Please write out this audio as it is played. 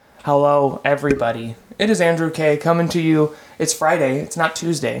Hello, everybody. It is Andrew K. coming to you. It's Friday. It's not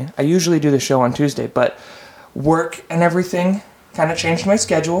Tuesday. I usually do the show on Tuesday, but work and everything kind of changed my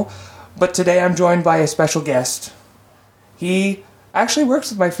schedule. But today I'm joined by a special guest. He actually works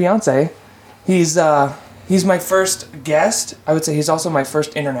with my fiance. He's my first guest. I would say he's also my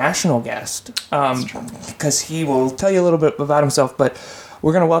first international guest. Because he will tell you a little bit about himself, but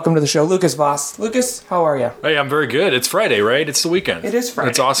we're going to welcome to the show Lucas Voss. Lucas, how are you? Hey, I'm very good. It's Friday, right? It's the weekend. It is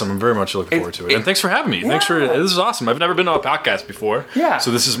Friday. It's awesome. I'm very much looking forward to it. And thanks for having me. Yeah. This is awesome. I've never been on a podcast before. Yeah. So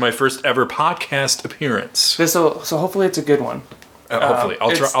this is my first ever podcast appearance. So hopefully it's a good one. Hopefully.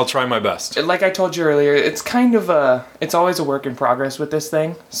 I'll try my best. Like I told you earlier, it's kind of it's always a work in progress with this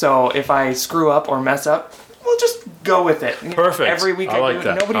thing. So if I screw up or mess up, we'll just go with it. Perfect. Every week I like do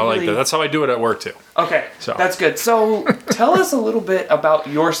that. Nobody I like really... that. That's how I do it at work too. Okay, So. That's good. So tell us a little bit about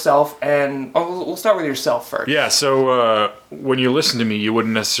yourself, and we'll start with yourself first. Yeah, so when you listen to me, you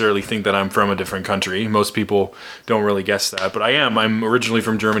wouldn't necessarily think that I'm from a different country. Most people don't really guess that, but I am. I'm originally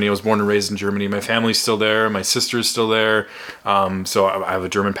from Germany. I was born and raised in Germany. My family's still there. My sister's still there. So I have a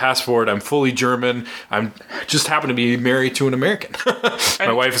German passport. I'm fully German. I just happen to be married to an American.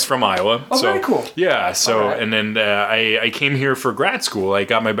 My wife is from Iowa. Oh, very cool. Yeah, so, right. And then I came here for grad school. I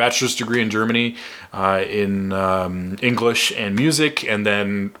got my bachelor's degree in Germany in English and music, and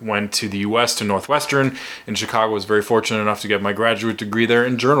then went to the U.S. to Northwestern in Chicago. Was very fortunate enough to get my graduate degree there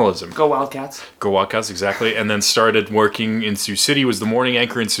in journalism. Go Wildcats. Go Wildcats, exactly. And then started working in Sioux City, was the morning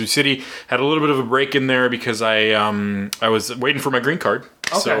anchor in Sioux City. Had a little bit of a break in there because I was waiting for my green card.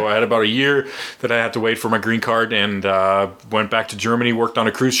 Okay. So I had about a year that I had to wait for my green card, and went back to Germany, worked on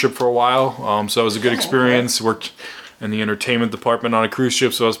a cruise ship for a while. So it was a good experience. Okay. Worked in the entertainment department on a cruise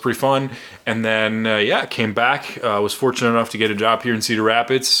ship, so it was pretty fun. And then, came back. Was fortunate enough to get a job here in Cedar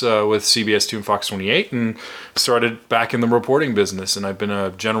Rapids with CBS 2 and Fox 28, and started back in the reporting business. And I've been a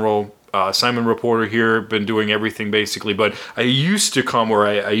general assignment reporter here, been doing everything basically. But I used to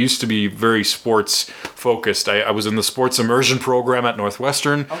I used to be very sports focused. I was in the sports immersion program at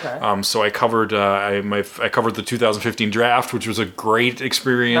Northwestern. Okay. So I covered I covered the 2015 draft, which was a great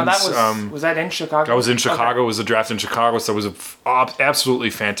experience. Now that was that in Chicago? I was in Chicago. Okay. It was a draft in Chicago, so it was absolutely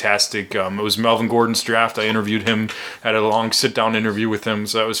fantastic. It was Melvin Gordon's draft. I interviewed him, had a long sit-down interview with him,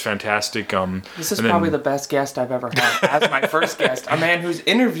 so that was fantastic. This is probably the best guest I've ever had as my first guest. A man who's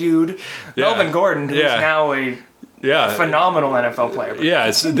interviewed Melvin Gordon, who's now a phenomenal NFL player. Yeah,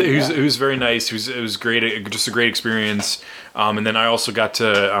 it was very nice. It was great, just a great experience. And then I also got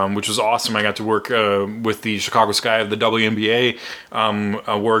to, which was awesome, I got to work with the Chicago Sky of the WNBA.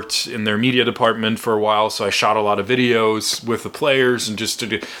 I worked in their media department for a while, so I shot a lot of videos with the players and just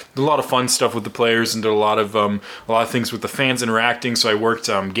did a lot of fun stuff with the players, and did a lot of things with the fans interacting. So I worked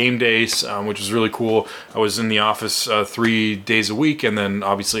game days, which was really cool. I was in the office 3 days a week, and then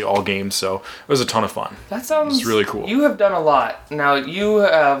obviously all games. So it was a ton of fun. That sounds really cool. You have done a lot. Now you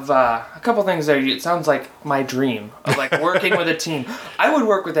have a couple things there. It sounds like my dream of like working with a team. I would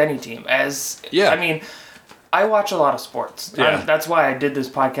work with any team. I mean, I watch a lot of sports. Yeah. That's why I did this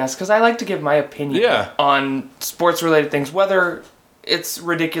podcast, because I like to give my opinion on sports-related things, whether it's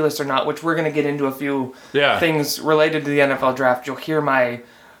ridiculous or not, which we're going to get into a few things related to the NFL draft. You'll hear my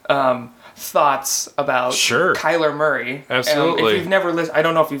thoughts about Kyler Murray. Absolutely. If you've never listened, I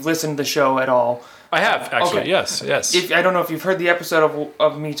don't know if you've listened to the show at all. I have, actually, yes. I don't know if you've heard the episode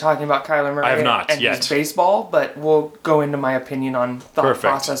of me talking about Kyler Murray I have not and yet. his baseball, but we'll go into my opinion on thought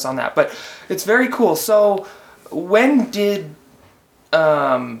process on that. But it's very cool. So when did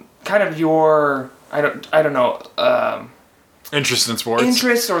kind of your, I don't know, interest in sports?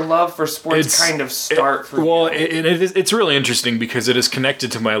 Interest or love for sports kind of start for you? Well, it's really interesting because it is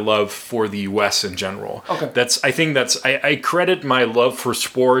connected to my love for the U.S. in general. Okay. I credit my love for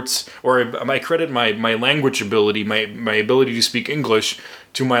sports, or I credit my language ability, my ability to speak English,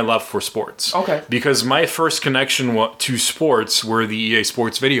 to my love for sports. Okay. Because my first connection to sports were the EA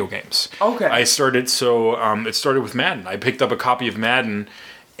Sports video games. Okay. It started with Madden. I picked up a copy of Madden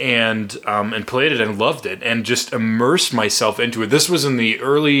and played it and loved it and just immersed myself into it. This was in the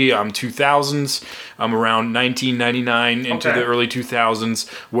early 2000s, around 1999 into the early 2000s,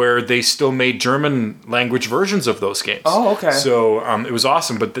 where they still made German language versions of those games. Oh, okay. So it was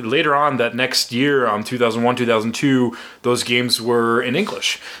awesome. But later on, that next year, 2001, 2002, those games were in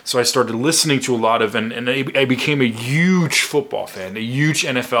English. So I started listening to a lot of, and I became a huge football fan, a huge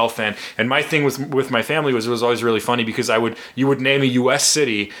NFL fan. And my thing with my family was, it was always really funny because you would name a U.S.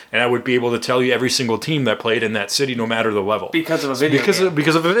 city, city, and I would be able to tell you every single team that played in that city, no matter the level, because of a video game.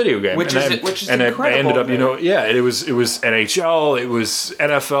 Because of a video game, which is incredible. I ended up, it was NHL, it was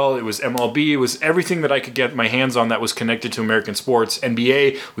NFL, it was MLB, it was everything that I could get my hands on that was connected to American sports.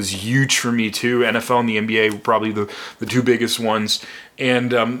 NBA was huge for me too. NFL and the NBA were probably the two biggest ones.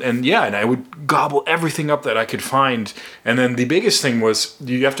 And I would gobble everything up that I could find. And then the biggest thing was,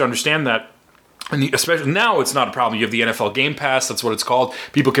 you have to understand that, and especially now, it's not a problem. You have the NFL Game Pass. That's what it's called.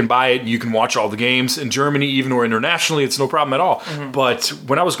 People can buy it. You can watch all the games. In Germany, even or internationally, it's no problem at all. Mm-hmm. But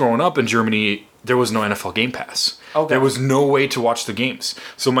when I was growing up in Germany, there was no NFL Game Pass. Okay. There was no way to watch the games.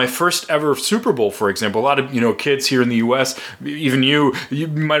 So my first ever Super Bowl, for example, a lot of kids here in the U.S., even you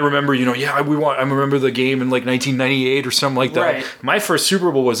might remember, I remember the game in like 1998 or something like that. Right. My first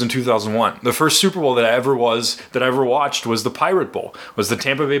Super Bowl was in 2001. The first Super Bowl that I ever watched was the Pirate Bowl. Was the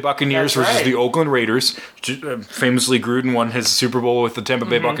Tampa Bay Buccaneers versus the Oakland Raiders. Famously, Gruden won his Super Bowl with the Tampa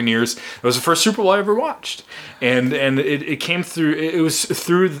Bay Buccaneers. It was the first Super Bowl I ever watched, and it came through. It was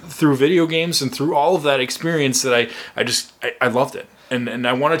through video games and through all of that experience that I loved it, and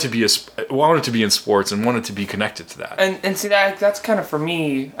I wanted to be in sports and wanted to be connected to that. And see, that's kind of for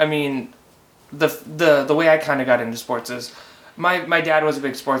me. I mean, the way I kind of got into sports is my dad was a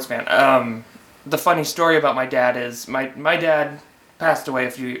big sports fan. The funny story about my dad is my dad passed away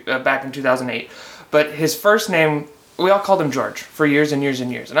back in 2008, but his first name, we all called him George for years and years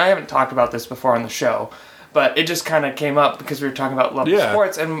and years. And I haven't talked about this before on the show, but it just kind of came up because we were talking about love of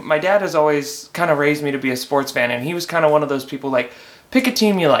sports. And my dad has always kind of raised me to be a sports fan. And he was kind of one of those people like, pick a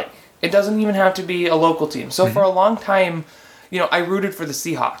team you like. It doesn't even have to be a local team. So for a long time, I rooted for the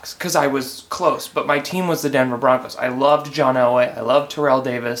Seahawks because I was close. But my team was the Denver Broncos. I loved John Elway. I loved Terrell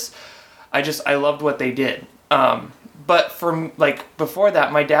Davis. I loved what they did. But before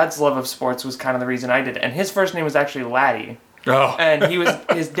that, my dad's love of sports was kind of the reason I did it. And his first name was actually Laddie. Oh. And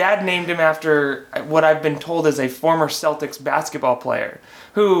his dad named him after what I've been told is a former Celtics basketball player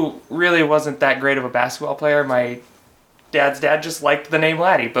who really wasn't that great of a basketball player. My dad's dad just liked the name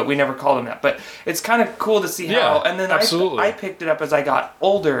Laddie, but we never called him that. But it's kind of cool to see how. And then I picked it up as I got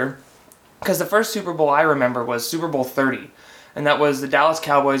older because the first Super Bowl I remember was Super Bowl 30. And that was the Dallas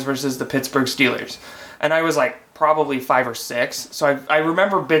Cowboys versus the Pittsburgh Steelers. And I was probably 5 or 6. So I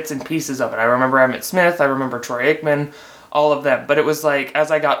remember bits and pieces of it. I remember Emmitt Smith. I remember Troy Aikman. All of them. But it was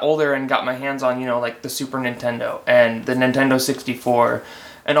as I got older and got my hands on, the Super Nintendo and the Nintendo 64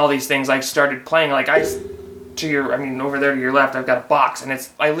 and all these things, I started playing. Over there to your left, I've got a box and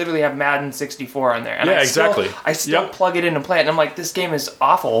I literally have Madden 64 on there. And exactly. I still plug it in and play it. And I'm like, this game is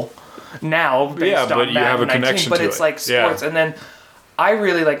awful now. Based on but you have a connection to it. But it's like sports. And then I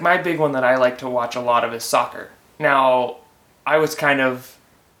really my big one that I like to watch a lot of is soccer. Now, I was kind of,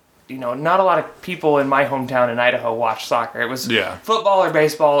 not a lot of people in my hometown in Idaho watch soccer. It was football or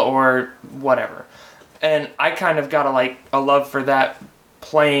baseball or whatever. And I kind of got a love for that,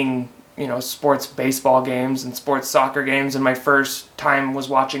 playing, sports baseball games and sports soccer games. And my first time was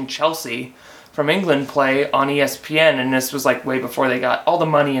watching Chelsea from England play on ESPN. And this was way before they got all the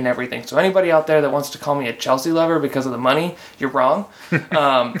money and everything. So anybody out there that wants to call me a Chelsea lover because of the money, you're wrong.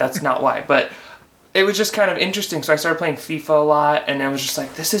 That's not why. But it was just kind of interesting. So I started playing FIFA a lot, and I was just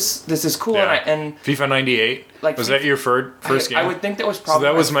like, "This is cool." Yeah. And FIFA 98. Was that your first game? I would think that was probably.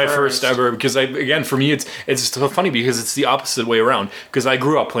 So that was my first ever, because for me it's so funny because it's the opposite way around. Because I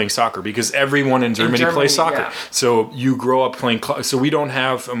grew up playing soccer because everyone in Germany plays soccer. Yeah. So you grow up playing. So we don't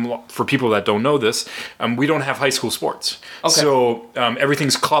have, for people that don't know this, we don't have high school sports. Okay. So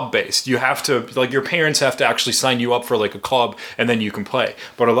everything's club based. You have to your parents have to actually sign you up for a club, and then you can play.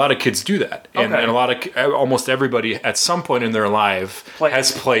 But a lot of kids do that, and a lot of almost everybody at some point in their life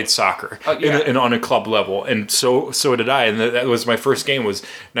has played soccer on a club level. And so did I, and that was my first game. Was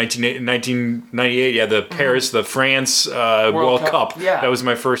 1998. Yeah, the Paris, the France World Cup. Yeah, that was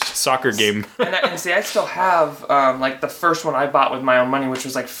my first soccer game. and see, I still have the first one I bought with my own money, which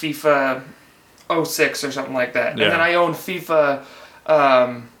was FIFA 06 or something like that. And then I owned FIFA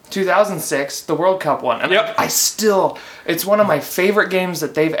 2006, the World Cup one. And I still, it's one of my favorite games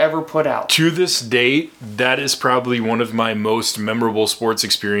that they've ever put out. To this date, that is probably one of my most memorable sports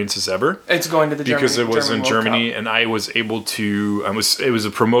experiences ever. It's going to the because it was in Germany, and I was able to. It was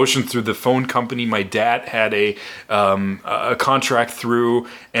a promotion through the phone company. My dad had a contract through,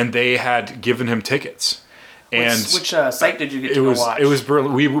 and they had given him tickets. And which site did you get to watch? It was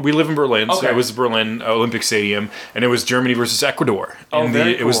Berlin. We live in Berlin, okay. So it was Berlin Olympic Stadium, and it was Germany versus Ecuador.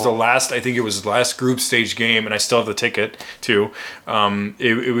 It was the last. I think it was the last group stage game, and I still have the ticket too.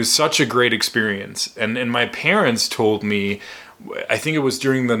 It was such a great experience, and my parents told me, I think it was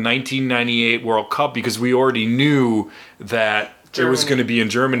during the 1998 World Cup, because we already knew that it was going to be in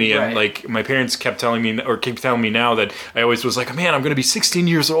Germany, and Right. like my parents kept telling me now that I always was like, man, I'm going to be 16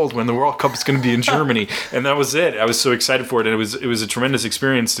 years old when the World Cup is going to be in Germany, and that was it. I was so excited for it, and it was a tremendous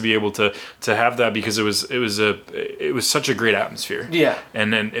experience to be able to have that, because it was such a great atmosphere. Yeah.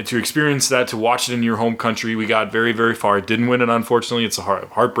 And then to experience that, to watch it in your home country, we got very, very far. Didn't win it, unfortunately. It's a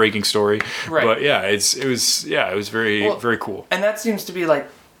heartbreaking story. Right. But yeah, it was very, very cool. And that seems to be like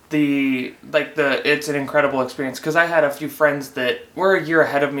it's an incredible experience, because I had a few friends that were a year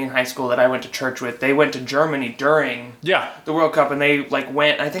ahead of me in high school that I went to church with. They went to Germany during the World Cup, and they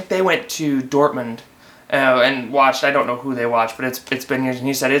I think they went to Dortmund and watched. I don't know who they watched, but it's been years. And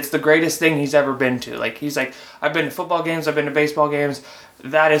he said it's the greatest thing he's ever been to. Like, he's like, I've been to football games, I've been to baseball games.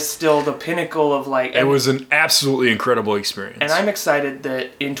 That is still the pinnacle of like. It was an absolutely incredible experience. And I'm excited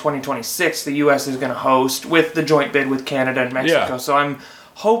that in 2026 the U.S. is going to host with the joint bid with Canada and Mexico. Yeah. So I'm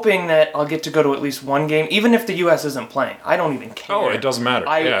hoping that I'll get to go to at least one game, even if the U.S. isn't playing. I don't even care. Oh, it doesn't matter.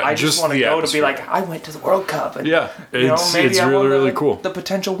 I just want to the go atmosphere. to be like, I went to the World Cup. And, Yeah, it's I really, won really cool. The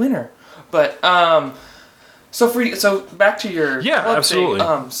potential winner. But so back to your club absolutely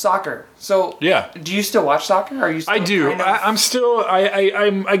thing, soccer. So yeah. Do you still watch soccer? Are you? Still I do. kind of... I'm still.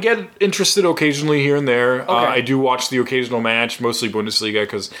 I get interested occasionally here and there. Okay. I do watch the occasional match, mostly Bundesliga,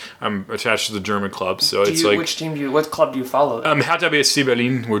 because I'm attached to the German club. So which team what club do you follow? Hertha BSC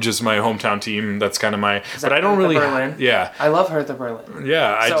Berlin, which is my hometown team. That's kind of my. But I don't really. Berlin? Yeah. I love Hertha Berlin.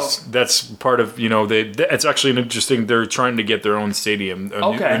 Yeah, that's part of it's actually an interesting. They're trying to get their own stadium,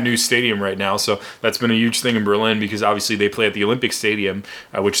 a new stadium right now. So that's been a huge thing in Berlin, because obviously they play at the Olympic Stadium,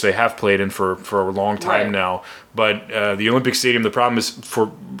 which they have played in for a long time now. But the Olympic Stadium, the problem is, for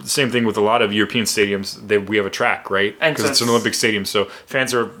the same thing with a lot of European stadiums, we have a track, right? Because it's an Olympic stadium, so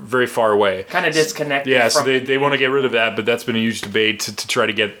fans are very far away. Kind of disconnected. Yeah, so they want to get rid of that, but that's been a huge debate to try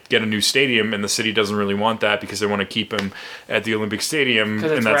to get a new stadium, and the city doesn't really want that, because they want to keep him at the Olympic Stadium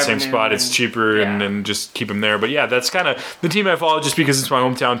in that same spot. It's cheaper and just keep him there. But yeah, that's kind of the team I follow, just because it's my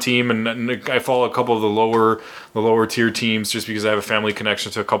hometown team, and I follow a couple of the lower tier teams just because I have a family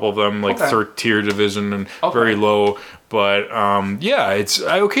connection to a couple of them, like third tier division and very low. But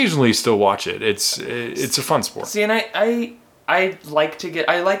I occasionally still watch it. It's a fun sport. See, and I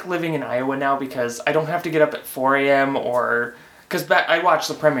like living in Iowa now, because I don't have to get up at 4 a.m. because I watch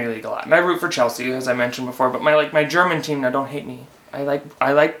the Premier League a lot, and I root for Chelsea, as I mentioned before. But my German team, now don't hate me, I like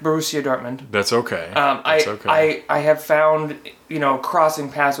Borussia Dortmund. That's okay. I have found,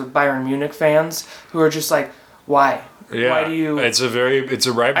 crossing paths with Bayern Munich fans who are just like, why? Yeah, why do you? It's a very big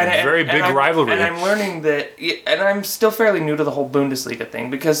rivalry. And I'm learning that, and I'm still fairly new to the whole Bundesliga thing,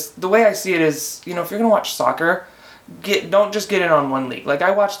 because the way I see it is, if you're gonna watch soccer, don't just get in on one league. Like,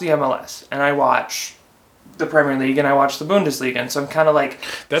 I watch the MLS, and I watch the Premier League, and I watch the Bundesliga, and so I'm kind of like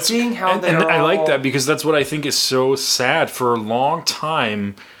seeing how they. And I like that, because that's what I think is so sad. For a long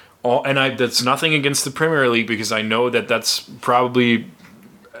time, that's nothing against the Premier League, because I know that that's probably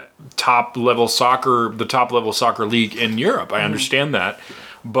the top level soccer league in Europe. I understand that,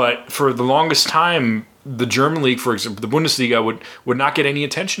 but for the longest time, the German league, for example, the Bundesliga would not get any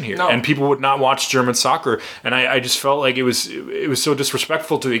attention here, and people would not watch German soccer. And I just felt like it was so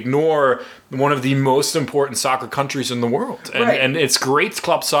disrespectful to ignore one of the most important soccer countries in the world. And it's great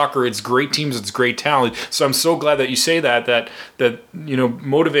club soccer, it's great teams, it's great talent. So I'm so glad that you say that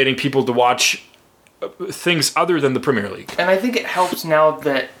motivating people to watch things other than the Premier League. And I think it helps now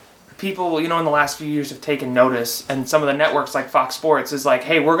that people, in the last few years have taken notice, and some of the networks like Fox Sports is like,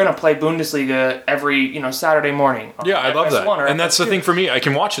 hey, we're going to play Bundesliga every, Saturday morning. Yeah, I love that. And that's the thing for me. I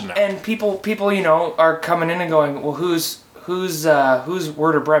can watch it now. And people, are coming in and going, well, who's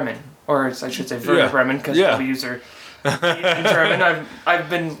Werder Bremen? Or I should say Werder Bremen, because people use their in German. I've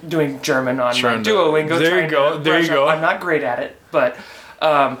been doing German on Duolingo. There you go. I'm not great at it, but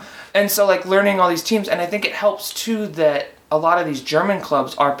and so like learning all these teams, and I think it helps too that a lot of these German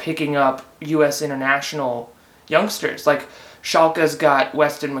clubs are picking up U.S. international youngsters. Like, Schalke's got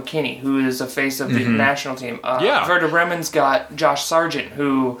Weston McKennie, who is a face of the national team. Werder Bremen's got Josh Sargent,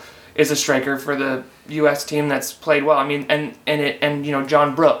 who is a striker for the U.S. team that's played well. I mean, and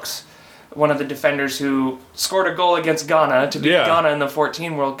John Brooks, one of the defenders who scored a goal against Ghana to beat Ghana in the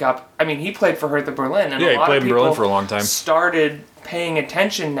 2014 World Cup. I mean, he played for Hertha Berlin. And he played in Berlin for a long time. Started paying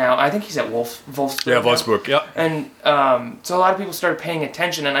attention now. I think he's at Wolfsburg. Yeah, Wolfsburg, yeah. And so a lot of people started paying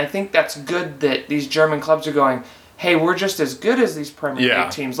attention, and I think that's good that these German clubs are going, hey, we're just as good as these Premier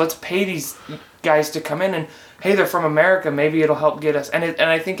League teams. Let's pay these guys to come in, and hey, they're from America. Maybe it'll help get us. And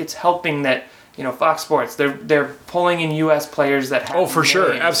I think it's helping that, Fox Sports, they're pulling in U.S. players that have for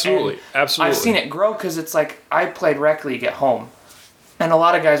sure. Absolutely. And Absolutely. I've seen it grow, because it's like, I played rec league at home, and a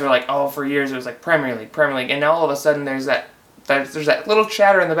lot of guys were like, for years it was like Premier League, and now all of a sudden there's that there's that little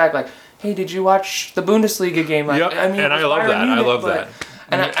chatter in the back, like, hey, did you watch the Bundesliga game? Like, Yep. I mean, and I love that. I love that.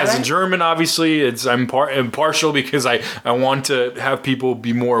 As a German, obviously, I'm partial because I want to have people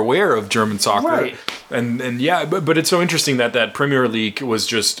be more aware of German soccer. Right. And yeah, but it's so interesting that Premier League was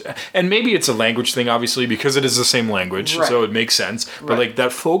just, and maybe it's a language thing, obviously, because it is the same language, right. so it makes sense. But right. like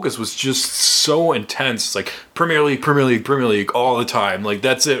that focus was just so intense. It's like Premier League, Premier League, Premier League all the time. Like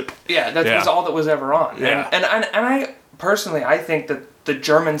that's it. Yeah, that was all that was ever on. Yeah. And I personally, I think that the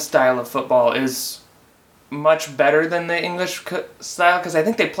German style of football is much better than the English style because I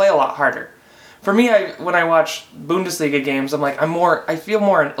think they play a lot harder. For me, when I watch Bundesliga games, I'm like, I feel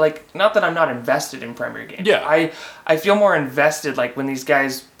more, like, not that I'm not invested in Premier games. Yeah. I feel more invested, like, when these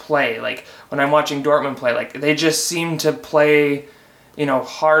guys play, like, when I'm watching Dortmund play, like, they just seem to play,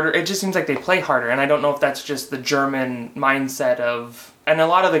 harder. It just seems like they play harder, and I don't know if that's just the German mindset of, and a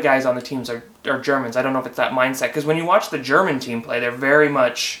lot of the guys on the teams are Germans. I don't know if it's that mindset, because when you watch the German team play, they're very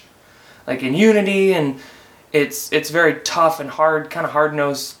much, like, in unity, and it's very tough and hard, kind of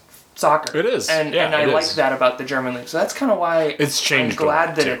hard-nosed soccer. It is. And I like that about the German league. So that's kind of why it's changed. I'm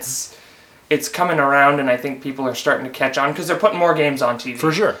glad that it's coming around, and I think people are starting to catch on because they're putting more games on TV.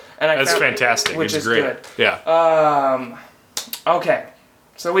 For sure. And that's fantastic. Which it's is great. good. Yeah. Okay.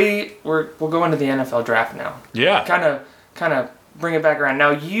 So we'll go into the NFL draft now. Yeah. Kind of bring it back around.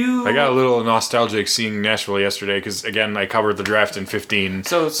 Now I got a little nostalgic seeing Nashville yesterday because again I covered the draft in 15,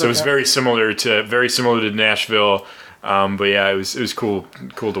 so it's very similar to Nashville. But yeah, it was cool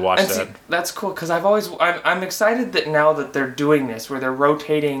to watch that. See, that's cool because I'm excited that now that they're doing this, where they're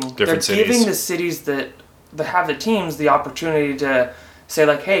rotating, different they're cities. giving the cities that have the teams the opportunity to say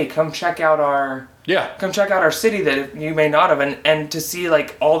like, hey, come check out our city that you may not have, and to see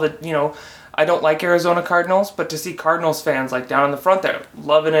like all the I don't like Arizona Cardinals, but to see Cardinals fans like down in the front there,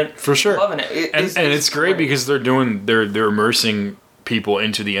 loving it. For sure. Loving it. It's great because they're immersing people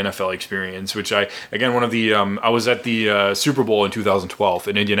into the NFL experience, which I was at the Super Bowl in 2012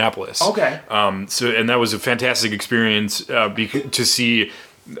 in Indianapolis. Okay. And that was a fantastic experience to see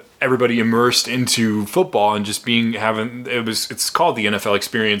everybody immersed into football and just it's called the NFL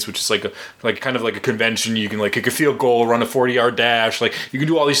experience, which is like kind of like a convention. You can like kick a field goal, run a 40-yard dash, like you can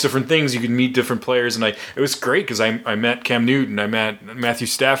do all these different things. You can meet different players, and it was great because I met Cam Newton, I met Matthew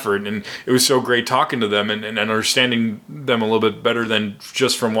Stafford, and it was so great talking to them and understanding them a little bit better than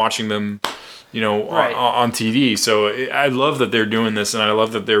just from watching them right. on TV. So I love that they're doing this, and I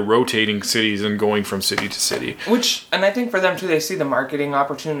love that they're rotating cities and going from city to city. And I think for them too, they see the marketing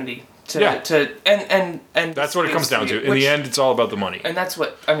opportunity and that's what it comes down to. In the end, it's all about the money. And that's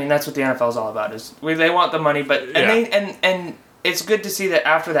what the NFL is all about. They want the money, but and it's good to see that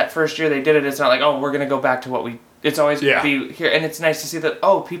after that first year they did it. It's not like, oh, we're gonna go back to it's always gonna be here, and it's nice to see that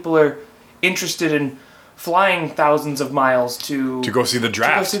people are interested in flying thousands of miles to go see the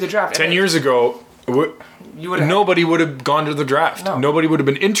draft. 10 years ago, nobody would have gone to the draft. No. Nobody would have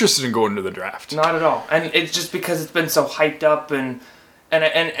been interested in going to the draft. Not at all. And it's just because it's been so hyped up and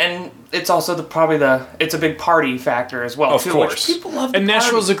it's also it's a big party factor as well. Of course. Which people love. And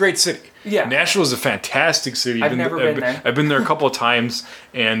Nashville's a great city. Yeah. Nashville is a fantastic city. I've never been there. I've been there a couple of times,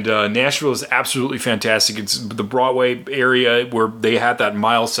 and Nashville is absolutely fantastic. It's the Broadway area where they had that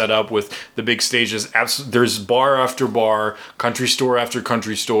mile set up with the big stages. There's bar after bar, country store after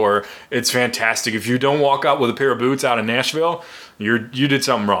country store. It's fantastic. If you don't walk out with a pair of boots out of Nashville, you did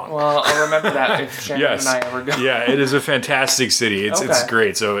something wrong. Well, I'll remember that if Shannon and I ever go. Yeah, it is a fantastic city. It's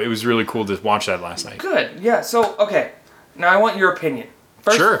great. So it was really cool to watch that last night. Good. Yeah. So okay, now I want your opinion.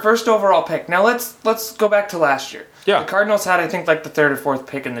 Sure. First overall pick. Now let's go back to last year. Yeah. The Cardinals had, I think, like the third or fourth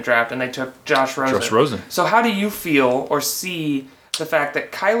pick in the draft, and they took Josh Rosen. So how do you feel or see the fact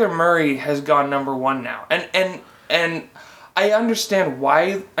that Kyler Murray has gone number one now? And I understand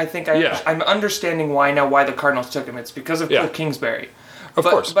why. I'm understanding why now why the Cardinals took him. It's because of Cliff Kingsbury. Of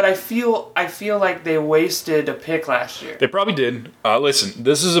course. But I feel like they wasted a pick last year. They probably did. Listen,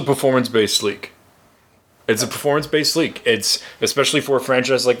 this is a performance-based league. It's a performance-based league. It's especially for a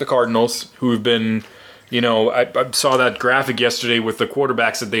franchise like the Cardinals, who have been, I saw that graphic yesterday with the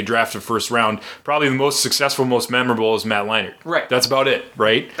quarterbacks that they drafted first round. Probably the most successful, most memorable is Matt Leinart. Right. That's about it,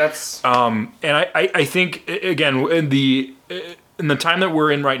 right? That's. And I think again in the time that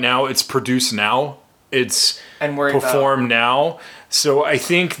we're in right now, it's produce now. It's perform now. So I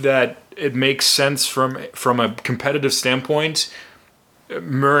think that it makes sense from a competitive standpoint.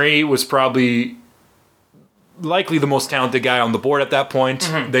 Murray was probably likely the most talented guy on the board at that point.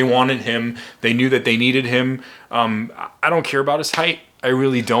 Mm-hmm. They wanted him. They knew that they needed him. I don't care about his height. I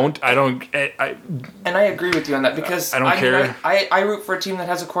really don't. And I agree with you on that because I don't care. I root for a team that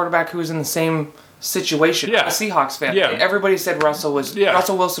has a quarterback who is in the same situation. Yeah. I'm a Seahawks fan. Yeah. Everybody said Russell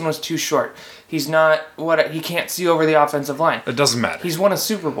Wilson was too short. He's not he can't see over the offensive line. It doesn't matter. He's won a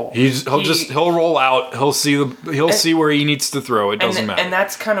Super Bowl. He'll roll out. He'll see where he needs to throw. It doesn't matter. And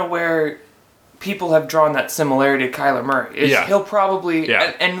that's kind of where people have drawn that similarity to Kyler Murray. He'll probably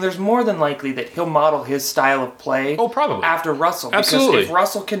and there's more than likely that he'll model his style of play. Oh, probably after Russell. Absolutely. Because if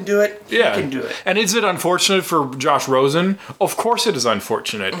Russell can do it, he can do it. And is it unfortunate for Josh Rosen? Of course, it is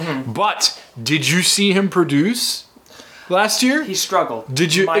unfortunate. Mm-hmm. But did you see him produce last year? He struggled.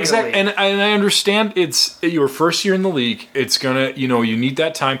 Did you? mightily. Exactly. And I understand it's your first year in the league. It's gonna, you need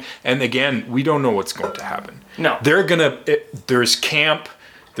that time. And again, we don't know what's going to happen. No. There's camp.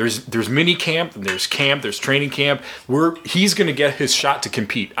 There's mini camp, and there's training camp. He's going to get his shot to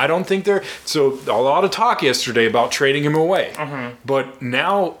compete. I don't think so a lot of talk yesterday about trading him away. Mm-hmm. But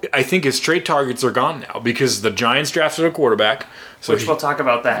now I think his trade targets are gone now because the Giants drafted a quarterback. So we'll talk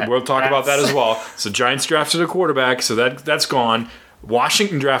about that. We'll talk about that as well. So Giants drafted a quarterback, so that's gone.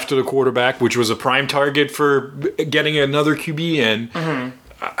 Washington drafted a quarterback, which was a prime target for getting another QB in.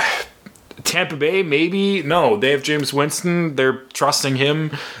 Mm-hmm. Tampa Bay, maybe. No, they have James Winston. They're trusting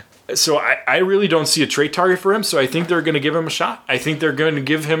him. So I really don't see a trade target for him, so I think they're going to give him a shot. I think they're going to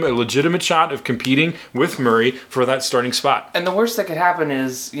give him a legitimate shot of competing with Murray for that starting spot. And the worst that could happen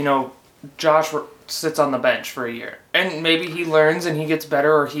is, Josh sits on the bench for a year. And maybe he learns and he gets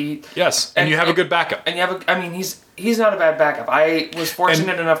better or he... Yes, and you have a good backup. And you have he's not a bad backup. I was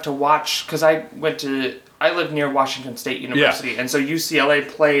fortunate enough to watch, because I lived near Washington State University, and so UCLA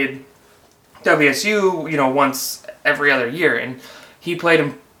played WSU, once every other year, and he played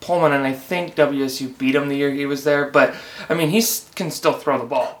in Pullman, and I think WSU beat him the year he was there. But he can still throw the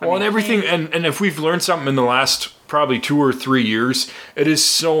ball. And everything, and if we've learned something in the last probably 2 or 3 years, it is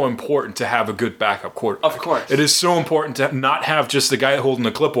so important to have a good backup quarterback. Of course, it is so important to not have just the guy holding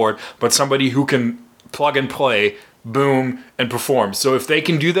the clipboard, but somebody who can plug and play. Boom, and perform. So if they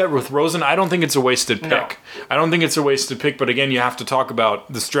can do that with Rosen, I don't think it's a wasted pick. No. I don't think it's a wasted pick, but again, you have to talk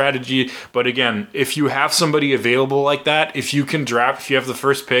about the strategy. But again, if you have somebody available like that, if you have the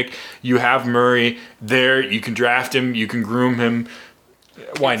first pick, you have Murray there, you can draft him, you can groom him.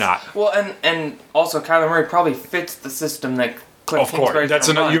 Why not? Well, and also Kyler Murray probably fits the system that Cliff Kingsbury's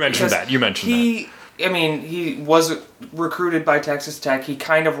Of course, you mentioned that. He was recruited by Texas Tech. He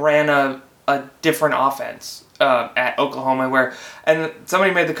kind of ran a different offense. At Oklahoma, and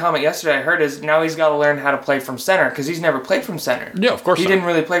somebody made the comment yesterday, I heard, is now he's got to learn how to play from center, because he's never played from center. Yeah, of course he didn't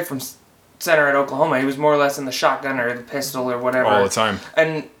really play from center at Oklahoma. He was more or less in the shotgun or the pistol or whatever. All the time.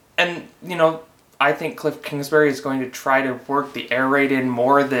 And I think Cliff Kingsbury is going to try to work the air raid in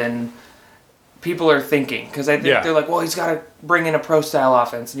more than people are thinking, because I think they're like, well, he's got to bring in a pro-style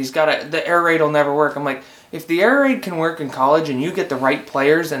offense, and the air raid will never work. I'm like, if the air raid can work in college and you get the right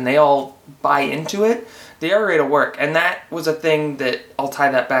players and they all buy into it, the air raid will work. And that was a thing that I'll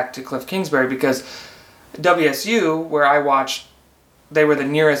tie that back to Cliff Kingsbury, because WSU, where I watched, they were the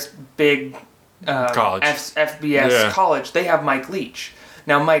nearest big college. FBS college. They have Mike Leach.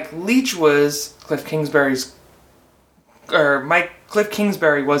 Now, Mike Leach was Cliff Kingsbury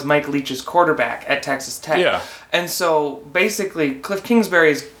was Mike Leach's quarterback at Texas Tech. Yeah. And so basically, Cliff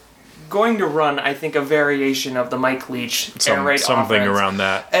Kingsbury is going to run, I think, a variation of the Mike Leach air raid something offense. Around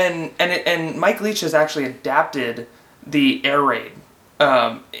that. And Mike Leach has actually adapted the air raid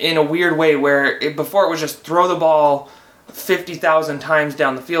in a weird way, where before it was just throw the ball 50,000 times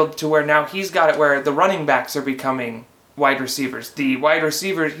down the field, to where now he's got it where the running backs are becoming wide receivers. The wide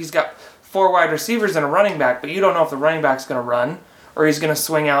receivers, he's got 4 wide receivers and a running back, but you don't know if the running back's going to run or he's going to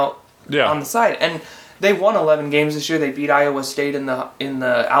swing out on the side. And they won 11 games this year. They beat Iowa State in the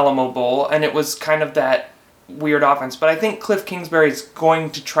Alamo Bowl, and it was kind of that weird offense. But I think Cliff Kingsbury is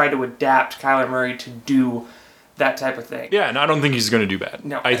going to try to adapt Kyler Murray to do that type of thing. Yeah, and I don't think he's going to do bad.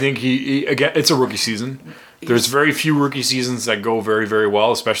 No, I think he again, it's a rookie season. There's very few rookie seasons that go very, very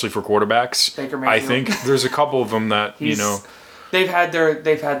well, especially for quarterbacks. Baker Mayfield. I think there's a couple of them that they've had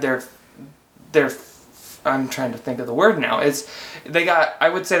their. I'm trying to think of the word now. I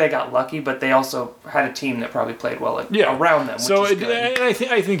would say they got lucky, but they also had a team that probably played well around them. So which is good.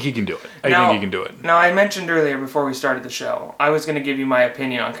 I think he can do it. I think he can do it. Now, I mentioned earlier before we started the show, I was going to give you my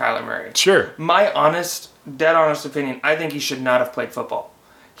opinion on Kyler Murray. Sure. My dead honest opinion, I think he should not have played football.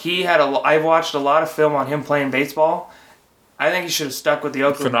 I've watched a lot of film on him playing baseball. I think he should have stuck with the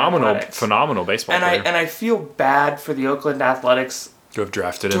Oakland Athletics. Phenomenal baseball player. And I feel bad for the Oakland Athletics to have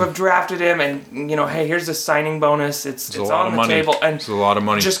drafted him, and hey, here's a signing bonus. It's on the table, and it's a lot of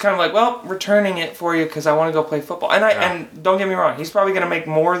money. Just kind of like, well, returning it for you because I want to go play football. And and don't get me wrong, he's probably going to make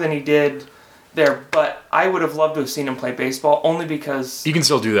more than he did there, but I would have loved to have seen him play baseball only because he can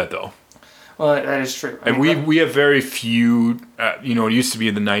still do that though. Well, that is true. And we have very few, it used to be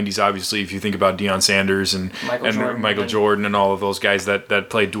in the 90s, obviously, if you think about Deion Sanders and Michael Jordan and all of those guys that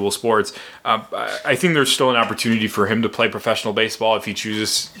played dual sports. I think there's still an opportunity for him to play professional baseball if he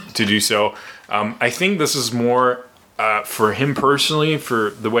chooses to do so. I think this is more for him personally,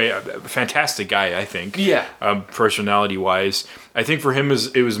 for the way, fantastic guy, I think. Yeah. Personality-wise. I think for him,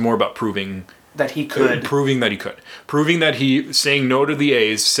 it was more about proving that he could. Proving that he could. Proving that saying no to the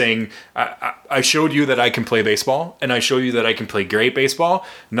A's, saying, I showed you that I can play baseball, and I showed you that I can play great baseball.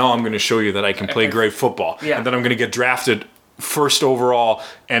 Now I'm going to show you that I can play great football. Yeah. And then I'm going to get drafted first overall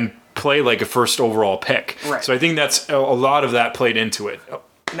and play like a first overall pick. Right. So I think that's a lot of that played into it.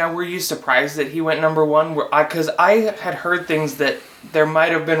 Now, were you surprised that he went number one? Because I had heard things that there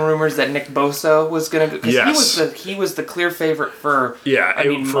might have been rumors that Nick Bosa was going to... Because he was the clear favorite for... Yeah,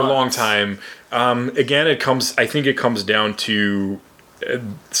 for a long time. Again, I think it comes down to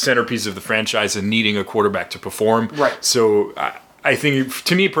centerpiece of the franchise and needing a quarterback to perform. Right. So I think,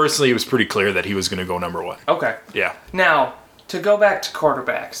 to me personally, it was pretty clear that he was going to go number one. Okay. Yeah. Now, to go back to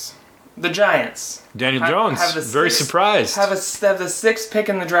quarterbacks, the Giants. Daniel Jones, very surprised. Have the 6th pick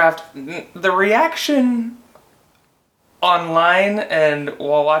in the draft. The reaction online and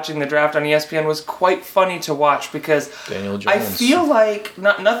while watching the draft on ESPN was quite funny to watch because Daniel Jones. I feel like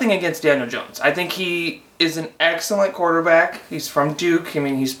nothing against Daniel Jones. I think he is an excellent quarterback. He's from Duke.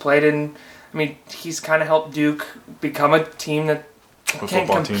 He's kind of helped Duke become a team that can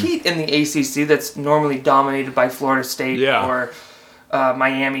compete in the ACC that's normally dominated by Florida State or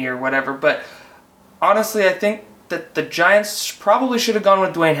Miami or whatever. But honestly, I think that the Giants probably should have gone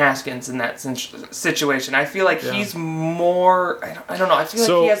with Dwayne Haskins in that situation. I feel like he's more... I don't know. I feel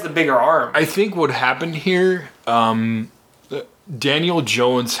like he has the bigger arm. I think what happened here, Daniel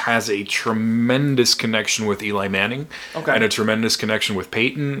Jones has a tremendous connection with Eli Manning and a tremendous connection with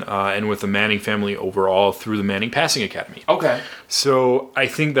Peyton and with the Manning family overall through the Manning Passing Academy. Okay. So I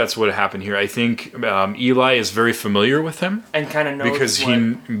think that's what happened here. I think Eli is very familiar with him. And kind of knows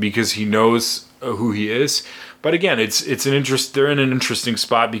because he knows who he is. But again, they're in an interesting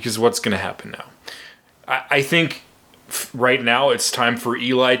spot because what's going to happen now? I think right now it's time for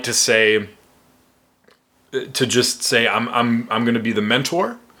Eli to just say I'm going to be the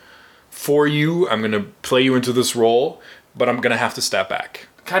mentor for you. I'm going to play you into this role, but I'm going to have to step back.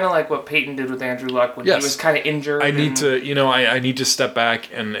 Kind of like what Peyton did with Andrew Luck when he was kind of injured. I need to step back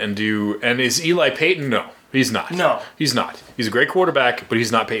and do. And is Eli Peyton? No. He's not. No. He's not. He's a great quarterback, but he's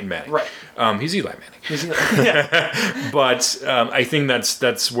not Peyton Manning. Right. He's Eli Manning. But I think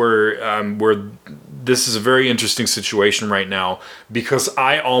that's where this is a very interesting situation right now because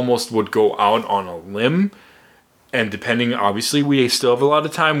I almost would go out on a limb. And depending, obviously, we still have a lot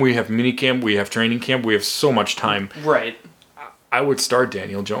of time. We have minicamp, we have training camp, we have so much time. Right. I would start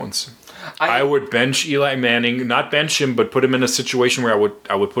Daniel Jones. I would bench Eli Manning, not bench him, but put him in a situation where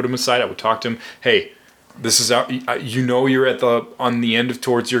I would put him aside. I would talk to him. Hey, this is you're on the end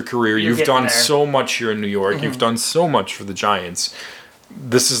towards your career. You've done so much here in New York. Mm-hmm. You've done so much for the Giants.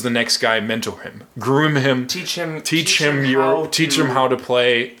 This is the next guy. Mentor him, groom him, teach him how to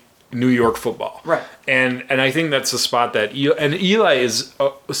play New York football. Right. And I think that's a spot that Eli is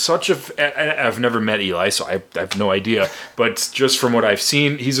I've never met Eli, so I have no idea. But just from what I've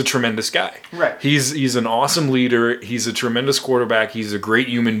seen, he's a tremendous guy. Right. He's an awesome leader. He's a tremendous quarterback. He's a great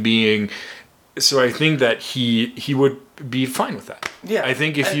human being. So I think that he would be fine with that. Yeah. I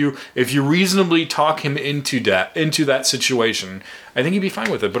think if you reasonably talk him into that situation, I think he'd be fine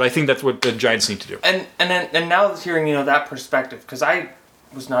with it. But I think that's what the Giants need to do. And now hearing that perspective, because I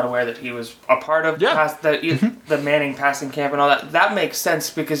was not aware that he was a part of the Manning passing camp and all that. That makes sense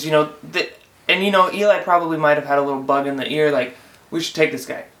because Eli probably might have had a little bug in the ear like we should take this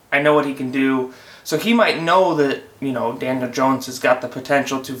guy. I know what he can do. So he might know that, Daniel Jones has got the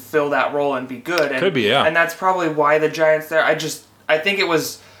potential to fill that role and be good. Could be, yeah. And that's probably why the Giants there. I think it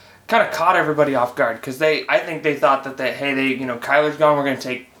was kind of caught everybody off guard because I think they thought that Kyler's gone, we're going to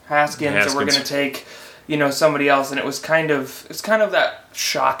take Haskins or we're going to take, somebody else. And it's kind of that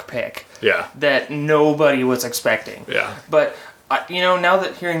shock pick. Yeah. That nobody was expecting. Yeah. But, now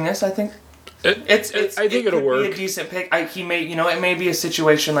that hearing this, I think I think it'll work. Be a decent pick. It may be a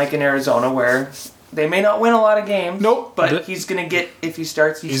situation like in Arizona where they may not win a lot of games. Nope. But he's going to get, if he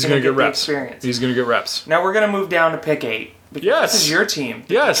starts, he's going to get reps. Experience. He's going to get reps. Now we're going to move down to pick 8. Because this is your team.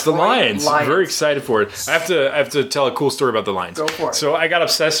 Yes, the Lions. I'm very excited for it. I have to tell a cool story about the Lions. Go for it. So I got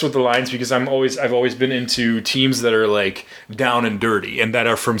obsessed with the Lions because I've always been into teams that are like down and dirty and that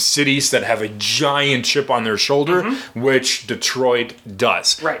are from cities that have a giant chip on their shoulder, which Detroit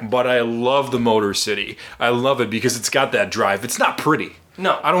does. Right. But I love the Motor City. I love it because it's got that drive. It's not pretty.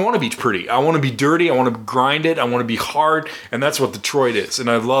 No. I don't want to be pretty. I want to be dirty. I want to grind it. I want to be hard, and that's what Detroit is, and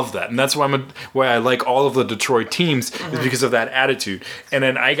I love that. And that's why I like all of the Detroit teams is because of that attitude. And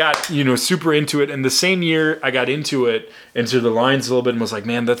then I got super into it, and the same year I got into the Lions a little bit, and was like,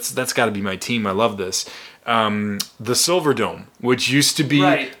 man, that's got to be my team. I love this. The Silverdome, which used to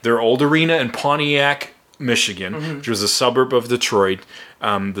be their old arena in Pontiac, Michigan, which was a suburb of Detroit.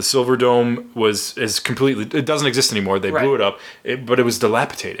 The Silverdome it doesn't exist anymore. They blew it up, but it was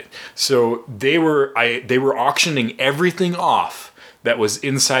dilapidated. So they were auctioning everything off that was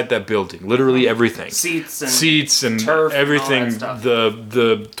inside that building, literally everything. Seats and turf everything, and all that stuff.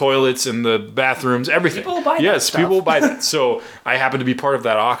 The toilets and the bathrooms, everything. People buy that stuff. People buy that. So I happen to be part of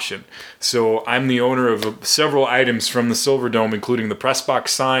that auction. So I'm the owner of several items from the Silverdome, including the press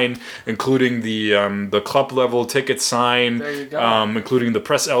box sign, including the club level ticket sign, there you go. Including the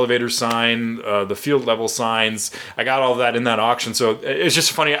press elevator sign, the field level signs. I got all that in that auction. So it's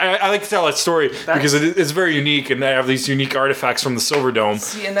just funny. I like to tell that story because it's very unique, and I have these unique artifacts from the Silverdome.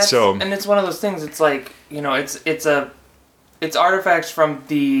 See, and it's one of those things. It's like it's artifacts from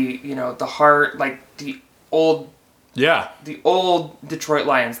the heart, like the old Detroit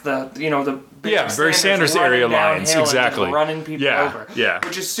Lions, the Barry Sanders area Lions, exactly, running people over,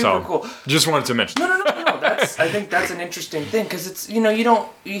 which is super cool. Just wanted to mention. No. I think that's an interesting thing because it's you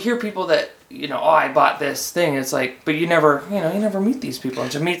hear people that I bought this thing. It's like, but you never meet these people,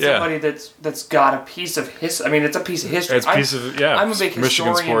 and to meet somebody that's got a piece of history. I mean, it's a piece of history. It's a piece of I'm a big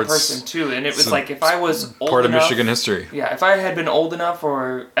historian person too, and it was like if I was old part enough, of Michigan history. Yeah, if I had been old enough,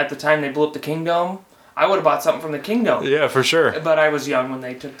 or at the time they blew up the Kingdome, I would have bought something from the Kingdome. Yeah, for sure. But I was young when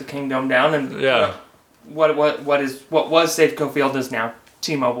they took the Kingdome down, and what was Safeco Field is now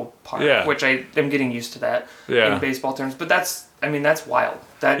T-Mobile Park, which I am getting used to that in baseball terms. But that's wild.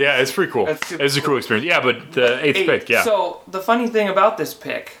 It's pretty cool. It's a cool experience. Yeah, but the eighth pick, yeah. So the funny thing about this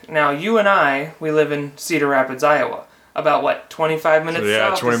pick, now you and I, we live in Cedar Rapids, Iowa. About 25 minutes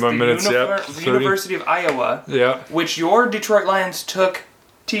south. 21 minutes. The University of Iowa. Yeah. Which your Detroit Lions took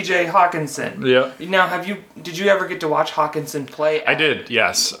T.J. Hawkinson. Yeah. Now, did you ever get to watch Hawkinson play? I did,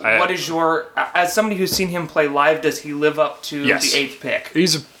 yes. What is as somebody who's seen him play live, does he live up to the eighth pick?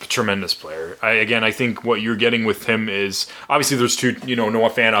 He's a tremendous player. I think what you're getting with him is, obviously there's two, Noah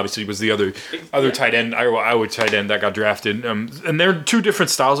Fant obviously was the other tight end, Iowa tight end that got drafted. And they're two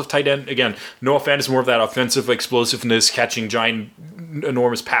different styles of tight end. Again, Noah Fant is more of that offensive explosiveness, catching giant,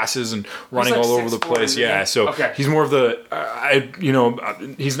 enormous passes and running all over the place. Yeah, so he's more of the,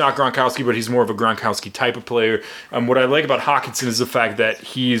 he's not Gronkowski, but he's more of a Gronkowski type of player. What I like about Hawkinson is the fact that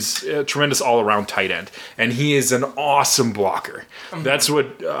he's a tremendous all-around tight end, and he is an awesome blocker. That's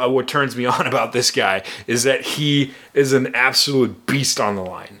what turns me on about this guy, is that he is an absolute beast on the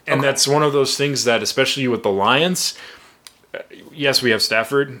line. And that's one of those things that, especially with the Lions, yes, we have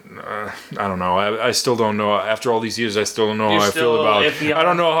Stafford. I don't know. I still don't know. After all these years, I still don't know how I feel about. I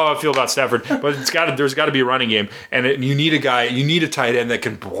don't know how I feel about Stafford. But there's got to be a running game, and you need a tight end that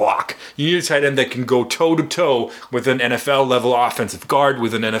can block. You need a tight end that can go toe to toe with an NFL level offensive guard,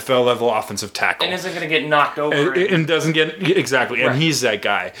 with an NFL level offensive tackle, and isn't going to get knocked over. And doesn't get exactly. And he's that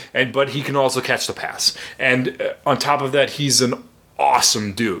guy. But he can also catch the pass. And on top of that, he's an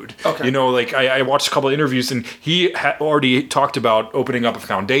awesome dude. Okay. I watched a couple of interviews, and he had already talked about opening up a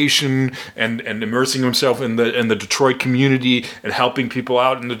foundation and immersing himself in the Detroit community and helping people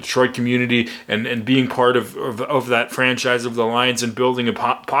out in the Detroit community and being part of that franchise of the Lions and building a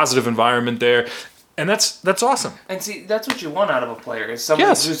positive environment there. And that's awesome. And see, that's what you want out of a player, is someone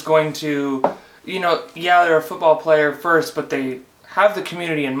who's going to, they're a football player first, but they have the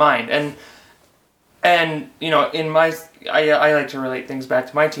community in mind. And I like to relate things back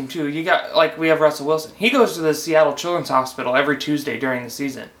to my team too. We have Russell Wilson. He goes to the Seattle Children's Hospital every Tuesday during the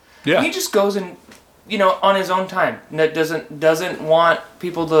season. Yeah. And he just goes and on his own time. Doesn't want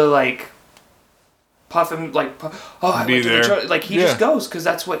people to puff him be there. He just goes because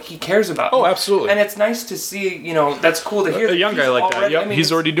that's what he cares about. Oh, absolutely. And it's nice to see. That's cool to hear. A young guy like that. Yep,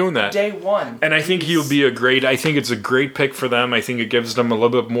 he's already doing that. Day one. And I think he'll be I think it's a great pick for them. I think it gives them a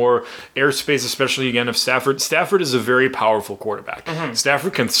little bit more airspace, especially again if Stafford. Stafford is a very powerful quarterback. Mm-hmm.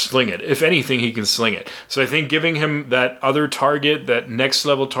 Stafford can sling it. If anything, he can sling it. So I think giving him that other target, that next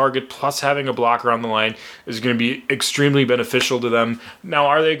level target, plus having a blocker on the line is going to be extremely beneficial to them. Now,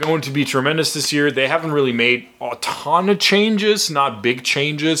 are they going to be tremendous this year? They haven't really made a ton of changes, not big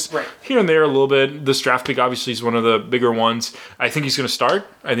changes. Right. Here and there a little bit. This draft pick obviously is one of the bigger ones. I think he's going to start.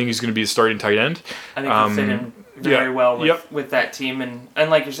 I think he's going to be a starting tight end. I think he'll fit in very well with that team.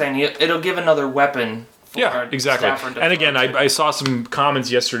 And like you're saying, it'll give another weapon for exactly. Stafford to and again, I saw some comments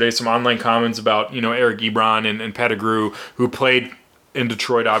yesterday, some online comments about Eric Ebron and Pettigrew, who played in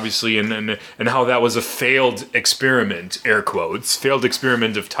Detroit, obviously, and how that was a failed experiment, air quotes, failed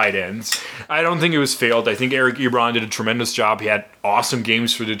experiment of tight ends. I don't think it was failed. I think Eric Ebron did a tremendous job. He had awesome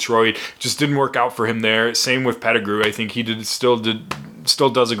games for Detroit. Just didn't work out for him there. Same with Pettigrew. I think he still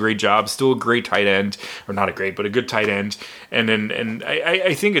does a great job. Still a great tight end, or not a great, but a good tight end. And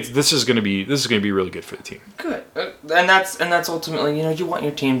I think this is going to be really good for the team. Good, and that's ultimately, you want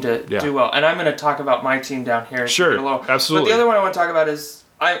your team to do well. And I'm going to talk about my team down here. Sure, absolutely. But the other one I want to talk about is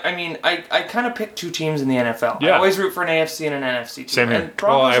I kind of pick two teams in the NFL. Yeah. I always root for an AFC and an NFC team. Same here.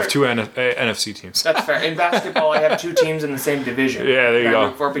 Well, I have two NFC teams. That's fair. In basketball, I have two teams in the same division. Yeah, there you go. I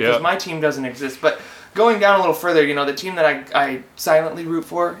root for because my team doesn't exist. But going down a little further, the team that I silently root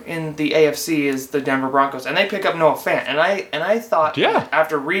for in the AFC is the Denver Broncos, and they pick up Noah Fant. And I thought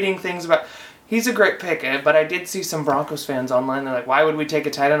after reading things about. He's a great pick, but I did see some Broncos fans online. They're like, "Why would we take a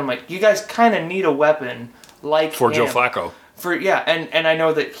tight end?" I'm like, "You guys kind of need a weapon like for him. Joe Flacco." And I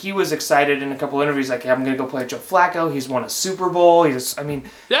know that he was excited in a couple interviews, like, "I'm going to go play Joe Flacco. He's won a Super Bowl. And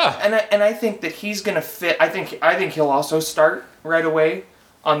I think that he's going to fit. I think he'll also start right away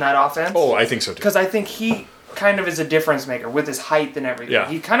on that offense. Oh, I think so too. Because I think he kind of is a difference maker with his height and everything. Yeah.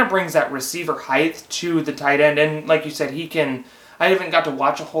 He kind of brings that receiver height to the tight end, and like you said, he can. I haven't got to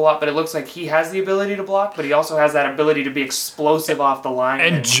watch a whole lot, but it looks like he has the ability to block, but he also has that ability to be explosive off the line.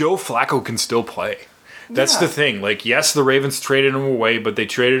 And Joe Flacco can still play. That's the thing. Like, yes, the Ravens traded him away, but they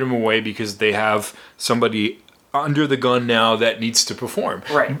traded him away because they have somebody under the gun now that needs to perform.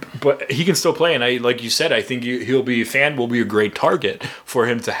 Right. But he can still play, and like you said, I think will be a great target for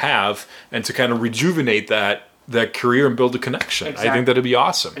him to have and to kind of rejuvenate that career and build a connection. Exactly. I think that'd be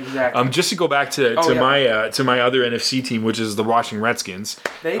awesome. Exactly. Just to go back to my other NFC team, which is the Washington Redskins.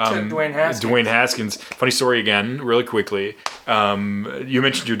 They took Dwayne Haskins. Dwayne Haskins. Funny story again, really quickly. You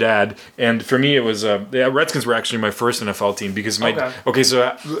mentioned your dad, and for me it was the Redskins were actually my first NFL team because so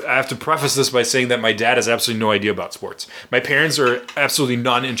I have to preface this by saying that my dad has absolutely no idea about sports. My parents are absolutely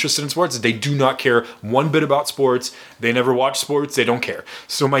not interested in sports. They do not care one bit about sports. They never watch sports. They don't care.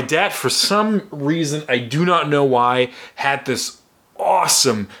 So my dad, for some reason, I do not know why, had this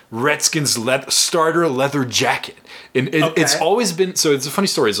awesome Redskins starter leather jacket. And it's always been, so it's a funny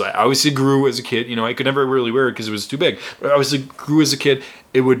story. I obviously grew as a kid, I could never really wear it because it was too big. But I obviously grew as a kid.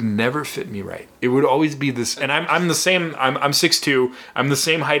 It would never fit me right. It would always be this, and I'm the same, I'm 6'2", I'm the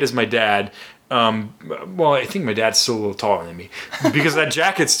same height as my dad. Well, I think my dad's still a little taller than me because that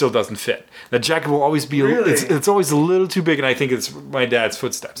jacket still doesn't fit. That jacket will always be, it's always a little too big, and I think it's my dad's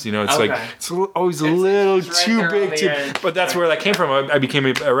footsteps. It's like, it's always a little too big. But that's where that came from. I became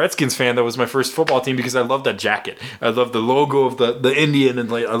a Redskins fan. That was my first football team because I love that jacket. I love the logo of the Indian, and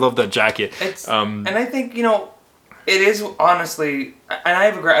I love that jacket. And I think, it is honestly, and I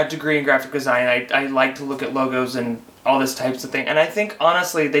have a degree in graphic design. I like to look at logos and all this types of thing. And I think,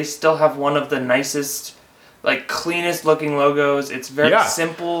 honestly, they still have one of the nicest, cleanest looking logos. It's very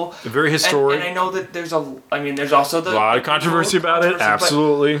simple. Very historic. And I know that there's also a lot of controversy about it.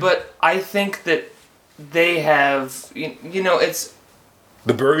 Absolutely. But I think that they have, it's...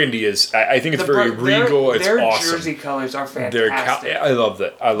 The burgundy is, I think it's very regal. It's awesome. Their jersey colors are fantastic. I love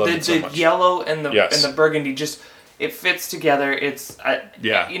that. I love it so much. The yellow and the burgundy just... It fits together.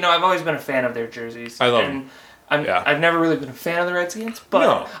 I've always been a fan of their jerseys. I love them. I've never really been a fan of the Redskins,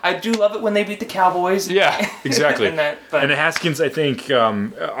 but I do love it when they beat the Cowboys. Yeah, exactly. And Haskins, I think,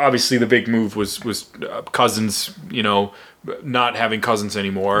 obviously the big move was Cousins, not having Cousins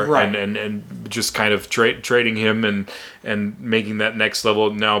anymore, right. and just kind of trading him and making that next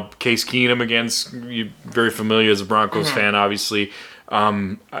level. Now, Case Keenum you're very familiar as a Broncos fan, obviously.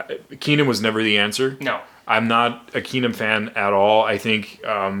 Keenum was never the answer. No. I'm not a Keenum fan at all. I think,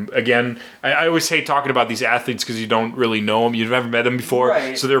 again, I always hate talking about these athletes because you don't really know them. You've never met them before.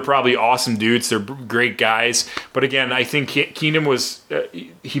 Right. So they're probably awesome dudes. They're great guys. But again, I think Keenum was,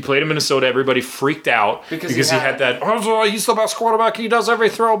 he played in Minnesota. Everybody freaked out because he had that, he's the best quarterback. He does every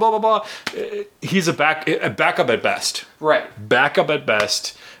throw, blah, blah, blah. He's a backup at best. Right. Backup at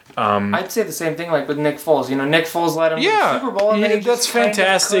best. I'd say the same thing with Nick Foles. Nick Foles led him to the Super Bowl. And that's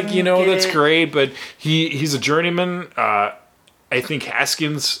fantastic. That's great. But he's a journeyman. I think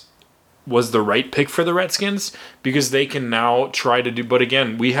Haskins was the right pick for the Redskins because they can now try to do. But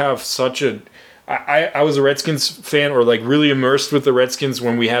again, we have such a. I was a Redskins fan or really immersed with the Redskins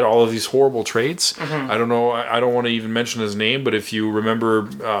when we had all of these horrible trades. Mm-hmm. I don't know. I don't want to even mention his name, but if you remember,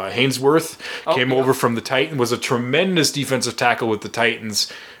 Hainsworth came over from the Titans, was a tremendous defensive tackle with the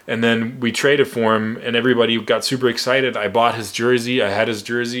Titans. And then we traded for him, and everybody got super excited. I bought his jersey. I had his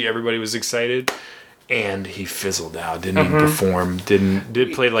jersey. Everybody was excited. and he fizzled out. Didn't even perform.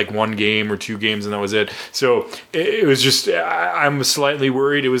 Did play like one game or two games, and that was it. So it was just I'm slightly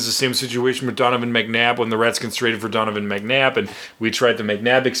worried. It was the same situation with Donovan McNabb when the Redskins traded for Donovan McNabb, and we tried the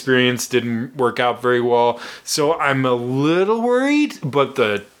McNabb experience. Didn't work out very well. So I'm a little worried, but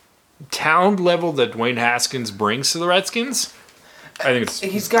the talent level that Dwayne Haskins brings to the Redskins, I think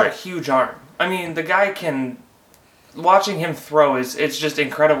he's got a huge arm. I mean, the guy can. Watching him throw it's just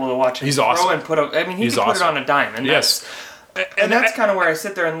incredible to watch him He's throw awesome. and put. He can put it on a dime, and yes, that's kind of where I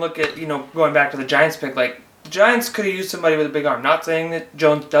sit there and look at going back to the Giants pick. Like the Giants could have used somebody with a big arm. Not saying that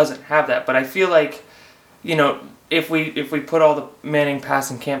Jones doesn't have that, but I feel like if we put all the Manning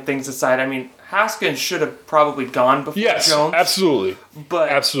passing camp things aside, I mean Haskins should have probably gone before Jones. Absolutely. But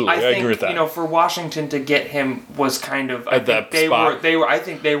absolutely, I agree with that. For Washington to get him was kind of at that spot. I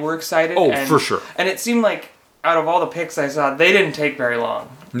think they were excited. Oh, for sure. And it seemed like out of all the picks I saw, they didn't take very long.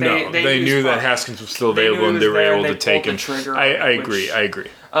 They knew that Haskins was still available, and they were able to take him. I agree.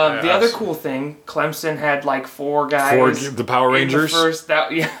 The other cool thing, Clemson had like 4 guys. The Power Rangers.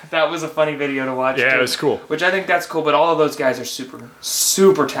 That was a funny video to watch. Yeah, too, it was cool. Which I think that's cool, but all of those guys are super,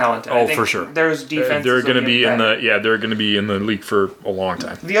 super talented. Oh, for sure. There's defense. They're going to be they're going to be in the league for a long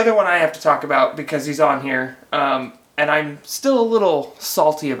time. The other one I have to talk about because he's on here, and I'm still a little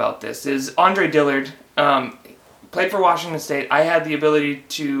salty about this, is Andre Dillard. Played for Washington State. I had the ability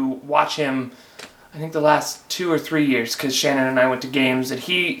to watch him, I think the last 2 or 3 years, because Shannon and I went to games, and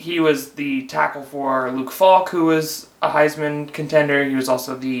he was the tackle for Luke Falk, who was a Heisman contender. He was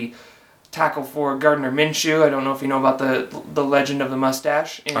also the tackle for Gardner Minshew. I don't know if you know about the legend of the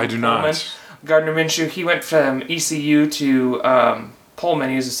mustache. I do not. Gardner Minshew, he went from ECU to Pullman.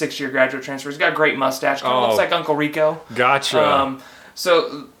 He was a 6-year graduate transfer. He's got a great mustache. Kind of looks like Uncle Rico. Gotcha.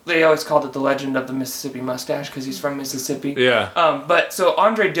 So they always called it the legend of the Mississippi mustache because he's from Mississippi. Yeah. But so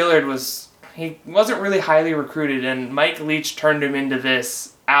Andre Dillard he wasn't really highly recruited, and Mike Leach turned him into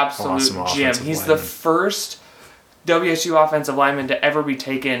this absolute gem. He's the first WSU offensive lineman to ever be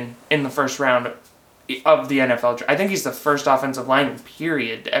taken in the first round of the NFL draft. I think he's the first offensive lineman,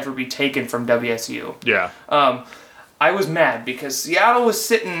 period, to ever be taken from WSU. Yeah. I was mad because Seattle was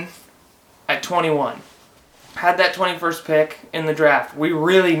sitting at 21. Had that 21st pick in the draft. We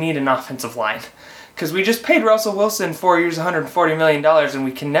really need an offensive line because we just paid Russell Wilson 4 years, $140 million, and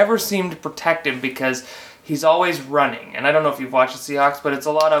we can never seem to protect him because he's always running. And I don't know if you've watched the Seahawks, but it's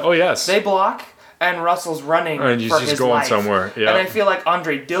a lot of they block and Russell's running and he's for just his going life. somewhere. Yeah. And I feel like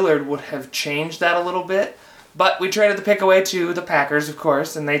Andre Dillard would have changed that a little bit, but we traded the pick away to the Packers, of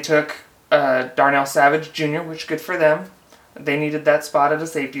course, and they took Darnell Savage Jr., which good for them. They needed that spot at a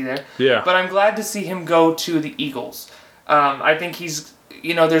safety there. Yeah. But I'm glad to see him go to the Eagles. I think he's,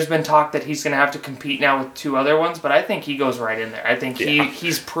 there's been talk that he's going to have to compete now with 2 other ones, but I think he goes right in there. I think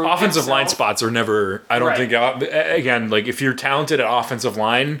he's proven offensive himself. line spots are never, I don't think, again, like if you're talented at offensive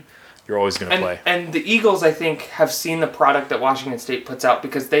line, you're always going to play. And the Eagles, I think, have seen the product that Washington State puts out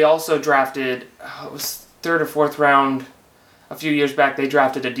because they also drafted, it was 3rd or 4th round. A few years back, they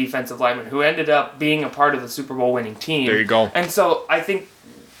drafted a defensive lineman who ended up being a part of the Super Bowl winning team. There you go. And so I think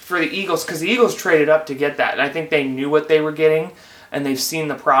for the Eagles, because the Eagles traded up to get that, and I think they knew what they were getting, and they've seen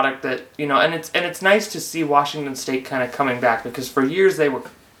the product that, and it's nice to see Washington State kind of coming back because for years they were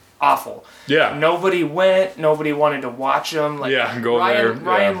awful. Yeah. Nobody went. Nobody wanted to watch them. Like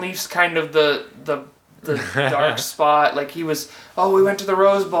Ryan Leaf's kind of the dark spot. Like he was, we went to the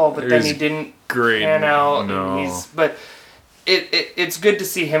Rose Bowl, but then he didn't pan out. No. But it's good to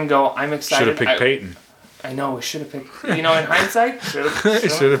see him go. I'm excited. Should have picked Peyton. I know we should have picked. In hindsight, should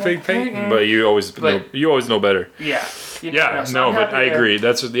have picked Peyton. But you always know better. Yeah. But I agree.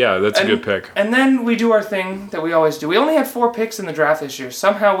 That's a good pick. And then we do our thing that we always do. We only had 4 picks in the draft this year.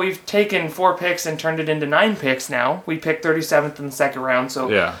 Somehow we've taken 4 picks and turned it into 9 picks now. We picked 37th in the 2nd round.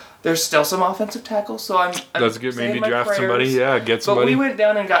 So there's still some offensive tackles. So I'm that's good. Maybe draft somebody. Yeah, get somebody. But we went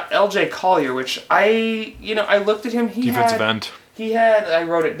down and got LJ Collier, which I looked at him. Defensive end. I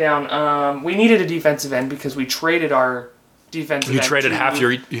wrote it down. We needed a defensive end because we traded our defensive end. You traded half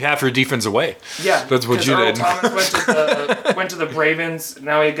your defense away. Yeah. That's what you did. Thomas went to the Ravens.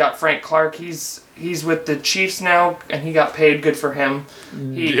 Now he got Frank Clark. He's with the Chiefs now, and he got paid. Good for him.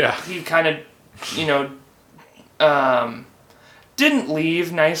 He kind of, didn't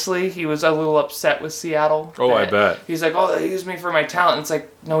leave nicely. He was a little upset with Seattle. Oh, I bet. He's like, they used me for my talent. And it's like,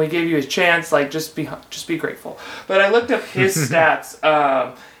 no, he gave you a chance. Like, just be grateful. But I looked up his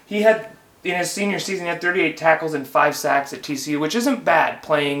stats. He had, in his senior season, he had 38 tackles and 5 sacks at TCU, which isn't bad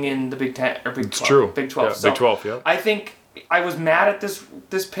playing in the Big 10 or Big 12. It's true. Big 12. Yeah, so Big 12, yeah. I think I was mad at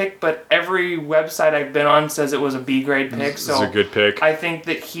this pick, but every website I've been on says it was a B grade pick. So it's a good pick. I think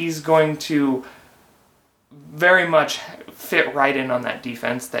that he's going to very much fit right in on that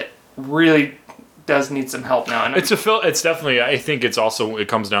defense that really does need some help now. And It's definitely. I think it's also. It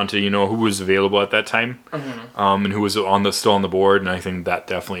comes down to who was available at that time, and who was still on the board. And I think that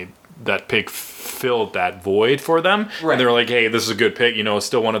definitely that pick filled that void for them. Right. And they were like, hey, this is a good pick.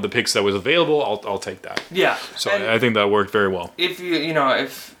 Still one of the picks that was available. I'll take that. Yeah. So And I think that worked very well.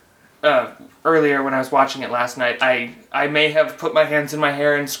 if earlier when I was watching it last night, I may have put my hands in my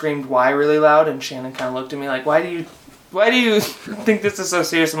hair and screamed "why" really loud, and Shannon kind of looked at me like, why do you think this is so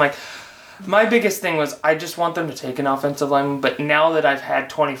serious? I'm like, my biggest thing was I just want them to take an offensive lineman, but now that I've had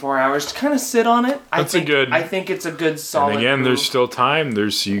 24 hours to kind of sit on it, I think it's a good solid. And again, move. there's still time. We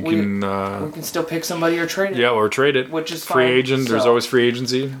can still pick somebody or trade it. Yeah, or trade it. Which is free fine, agent. There's so. always free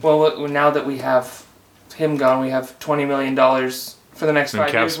agency. Well, now that we have him gone, we have $20 million for the next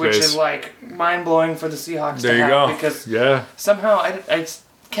 5 years, which is like mind blowing for the Seahawks There to you have go. because somehow I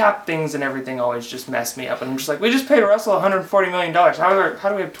cap things and everything always just mess me up, and I'm just like, we just paid Russell $140 million. How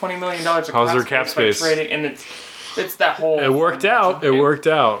do we have $20 million? How's their cap space? By trading? And it's that whole. It worked out. It worked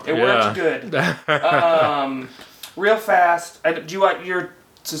out. It worked good. Real fast.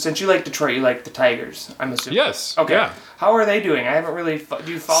 Since you like Detroit, you like the Tigers, I'm assuming. Yes. Okay. Yeah. How are they doing? I haven't really.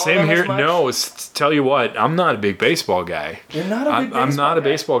 Do you follow Same them here. as much? No, tell you what, I'm not a big baseball guy. You're not a big baseball I'm not a guy.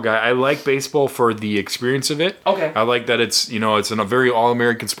 baseball guy. I like baseball for the experience of it. Okay. I like that it's it's a very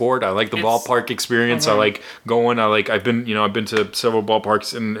all-American sport. I like the ballpark experience. I like going. I've been to several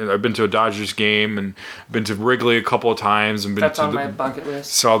ballparks and I've been to a Dodgers game and been to Wrigley a couple of times and been That's to on my bucket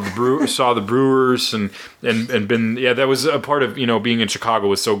list. saw the Brewers and been that was a part of being in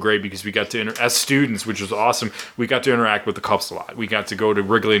Chicago was so great because we got to as students, which was awesome. We got to interact with the Cubs a lot. We got to go to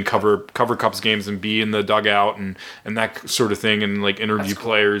Wrigley and cover Cubs games and be in the dugout and that sort of thing and like interview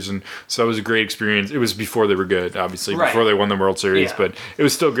players, and so that was a great experience. It was before they were good, obviously, before they won the World Series, but it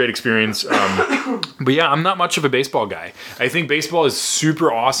was still a great experience. But yeah, I'm not much of a baseball guy. I think baseball is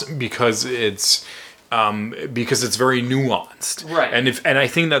super awesome because it's very nuanced, right? And I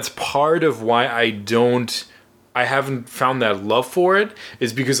think that's part of why I haven't found that love for it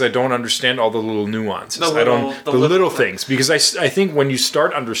is because I don't understand all the little nuances. The little things. Because I think when you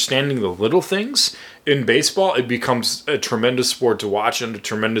start understanding the little things in baseball, it becomes a tremendous sport to watch and a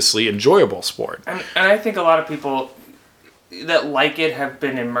tremendously enjoyable sport. And I think a lot of people that like it have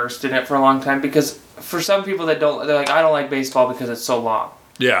been immersed in it for a long time because for some people that don't, they're like, I don't like baseball because it's so long.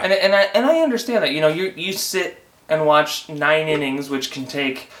 Yeah. And I understand that. You sit and watch 9 innings, which can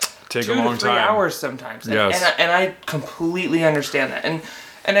take 2 a long to 3 time. hours sometimes. Yes. And I completely understand that.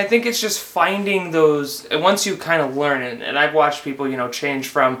 And I think it's just finding those, once you kind of learn it, and I've watched people, change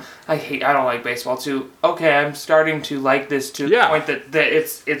from, I don't like baseball, to, okay, I'm starting to like this, to the point that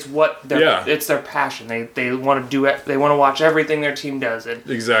it's what it's their passion. They want to do it, they want to watch everything their team does and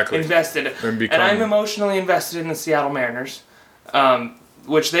invested. And I'm emotionally invested in the Seattle Mariners.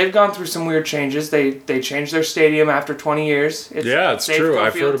 Which they've gone through some weird changes. They changed their stadium after 20 years. It's true.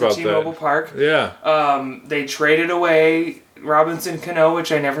 I've heard about that. T-Mobile Park. Yeah. They traded away Robinson Cano,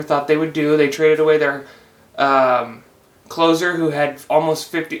 which I never thought they would do. They traded away their closer, who had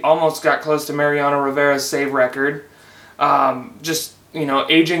almost got close to Mariano Rivera's save record.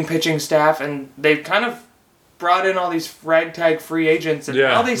 Aging pitching staff, and they've kind of brought in all these ragtag free agents, and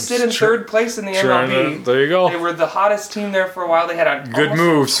now they sit in third place in the MLB. There you go. They were the hottest team there for a while. They had a good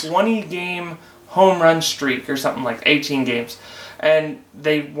moves, 20-game home run streak or something like 18 games, and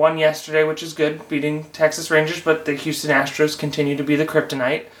they won yesterday, which is good, beating Texas Rangers. But the Houston Astros continue to be the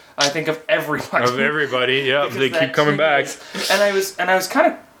kryptonite, I think, of everybody. Of everybody, yeah, they keep coming back. And I was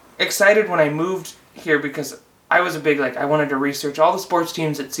kind of excited when I moved here because I was a big I wanted to research all the sports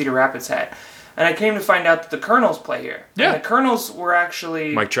teams that Cedar Rapids had. And I came to find out that the Colonels play here. Yeah. And the Colonels were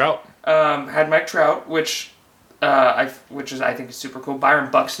actually Mike Trout. Had Mike Trout, which I think is super cool. Byron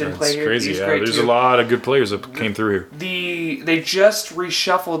Buxton played here. Crazy. He's Yeah, great there's too. a lot of good players that came through here. They just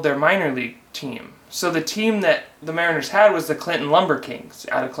reshuffled their minor league team. So the team that the Mariners had was the Clinton Lumber Kings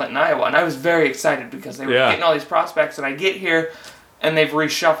out of Clinton, Iowa, and I was very excited because they were getting all these prospects. And I get here, and they've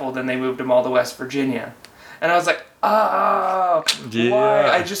reshuffled and they moved them all to West Virginia. And I was like, why?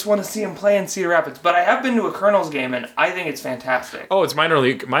 I just want to see him play in Cedar Rapids. But I have been to a Colonels game, and I think it's fantastic. Oh, it's minor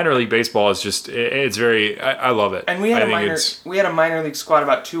league. Minor league baseball is just, it's very, I love it. And we had a minor league squad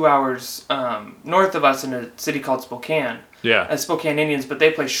about 2 hours north of us in a city called Spokane. Yeah. Spokane Indians, but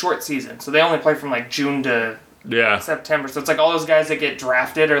they play short season. So they only play from June to Yeah. September. So it's like all those guys that get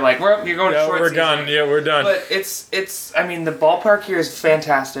drafted are like, you're going to short we're season. done. Yeah, we're done. But it's. I mean, the ballpark here is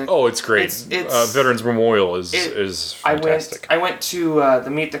fantastic. Oh, it's great. It's Veterans Memorial is fantastic. I went to the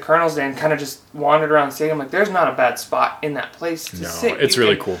Meet the Colonels Day and kind of just wandered around the stadium. Like, there's not a bad spot in that place to sit. It's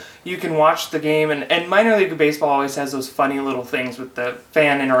really cool. You can watch the game, and minor league baseball always has those funny little things with the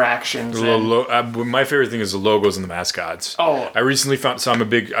fan interactions. My favorite thing is the logos and the mascots. Oh, I recently found. So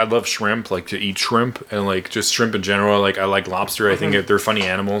I love shrimp, like to eat shrimp, and like just shrimp in general. Like I like lobster. I think they're funny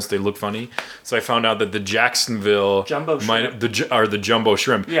animals. They look funny. So I found out that the Jacksonville Jumbo shrimp. the Jumbo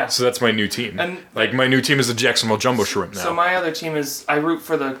Shrimp. Yeah. So that's my new team. And like my new team is the Jacksonville Jumbo Shrimp now. So my other team is I root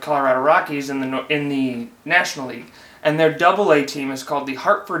for the Colorado Rockies in the National League. And their AA team is called the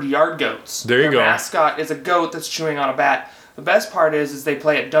Hartford Yard Goats. There you go. Their mascot is a goat that's chewing on a bat. The best part is they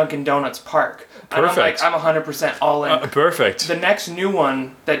play at Dunkin' Donuts Park. Perfect. And I'm 100% all in. Perfect. The next new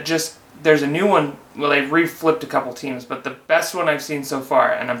one there's a new one, well, they've re-flipped a couple teams, but the best one I've seen so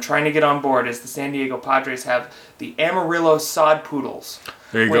far, and I'm trying to get on board, is the San Diego Padres have the Amarillo Sod Poodles.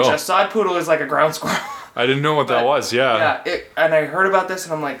 There you which go. A sod poodle is like a ground squirrel. I didn't know what that was. Yeah. Yeah, and I heard about this,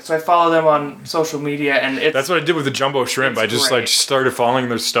 and I'm like, so I follow them on social media, and that's what I did with the Jumbo Shrimp. I just great. like started following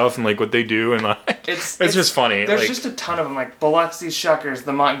their stuff and like what they do, and like it's just funny. There's like, just a ton of them, like Biloxi Shuckers,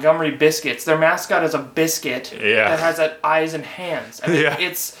 the Montgomery Biscuits. Their mascot is a biscuit that has eyes and hands. I mean,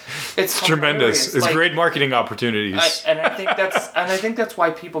 it's tremendous. It's like, great marketing opportunities. I think that's why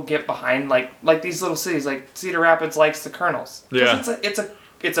people get behind like these little cities, like Cedar Rapids likes the Colonels. Yeah,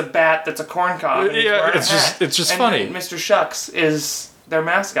 it's a bat that's a corn cob. Yeah, it's just funny. And Mr. Shucks is their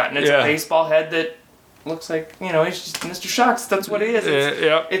mascot, and it's a baseball head that looks like, he's just Mr. Shucks. That's what it is.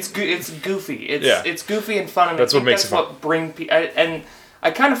 It's goofy. It's goofy and fun, and that's what makes it fun. What bring people. And I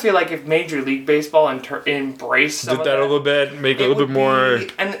kind of feel like if Major League Baseball embraced some did that a little bit, make it a little bit more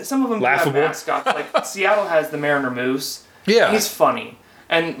and some of them laughable. Do have mascots. Like Seattle has the Mariner Moose. Yeah, he's funny,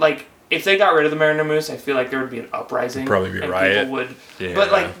 and like. If they got rid of the Mariner Moose, I feel like there would be an uprising. Probably be a riot. People would, but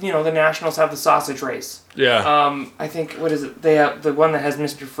like the Nationals have the sausage race. Yeah. I think what is it? They have the one that has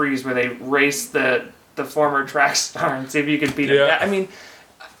Mr. Freeze, where they race the former track star and see if you can beat him. Yeah. I mean,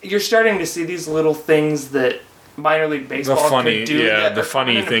 you're starting to see these little things that minor league baseball could do. Yeah, the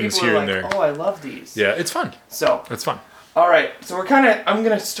funny things here and there. Oh, I love these. Yeah, it's fun. So it's fun. All right, so I'm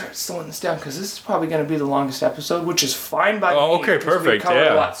going to start slowing this down because this is probably going to be the longest episode, which is fine by me. Oh, okay, perfect,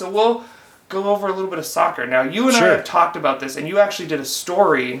 a lot. So we'll go over a little bit of soccer. Now, you and I have talked about this, and you actually did a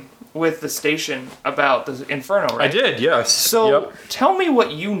story with the station about the Inferno, right? I did, yes. So tell me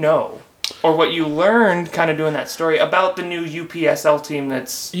what you know, or what you learned kind of doing that story about the new UPSL team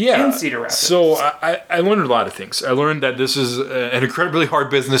that's in Cedar Rapids. So I learned a lot of things. I learned that this is an incredibly hard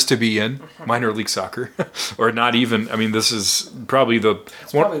business to be in, minor league soccer, or not even. I mean, this is probably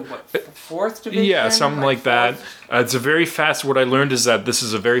fourth division? Yeah, something like that. It's a very fast. What I learned is that this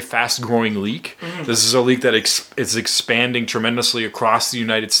is a very fast-growing league. Mm-hmm. This is a league that is expanding tremendously across the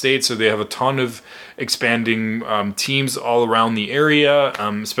United States. So they have a ton of expanding teams all around the area,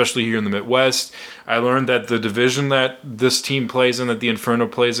 especially here in the Midwest. I learned that the division that this team plays in, that the Inferno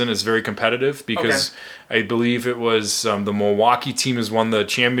plays in, is very competitive because I believe it was the Milwaukee team has won the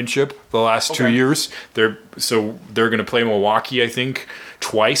championship the last 2 years. They're going to play Milwaukee, I think,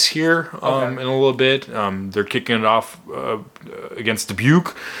 twice here in a little bit. They're kicking it off against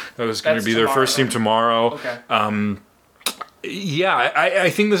Dubuque. That was going to be their first team tomorrow. Okay. I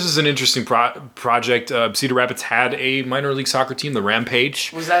think this is an interesting project. Cedar Rapids had a minor league soccer team, the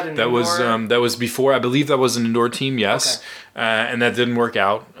Rampage. Was that an indoor? That was before. I believe that was an indoor team. Yes. Okay. And that didn't work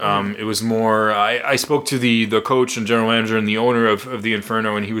out. It was more. I spoke to the coach and general manager and the owner of the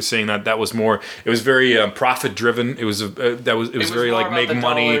Inferno, and he was saying that was more. It was very profit driven. It was very like make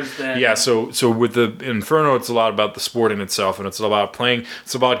money. Yeah. So with the Inferno, it's a lot about the sport in itself, and it's about playing.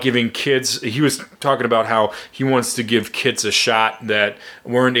 It's about giving kids. He was talking about how he wants to give kids a shot that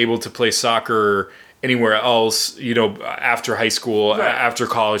weren't able to play soccer anywhere else, after high school, after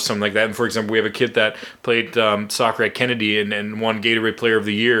college, something like that. And for example, we have a kid that played soccer at Kennedy and won Gatorade Player of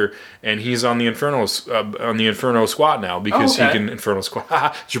the Year, and he's on the Inferno squad now because he can Inferno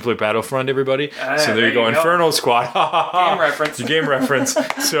squad. Did you play Battlefront, everybody? So there you go, Inferno squad. Game reference. Game reference.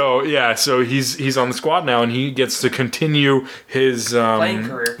 So he's on the squad now, and he gets to continue his playing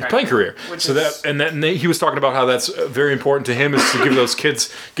career. And he was talking about how that's very important to him, is to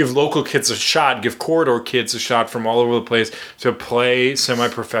give local kids a shot, give corridor kids a shot from all over the place to play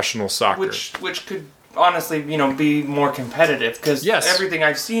semi-professional soccer, which could honestly be more competitive, because everything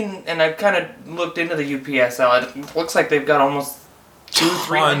I've seen, and I've kind of looked into the UPSL, it looks like they've got almost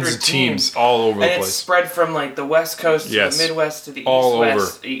 200-300 teams all over the and place. it's spread from like the West Coast to the Midwest to the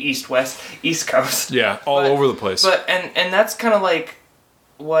East Coast. Yeah, all over the place. But and that's kind of like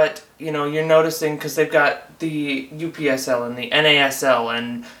what you're noticing, because they've got the UPSL and the NASL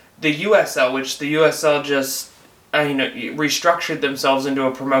and the USL, which the USL just restructured themselves into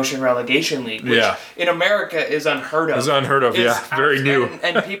a promotion relegation league, which in America is unheard of. It's unheard of, very new.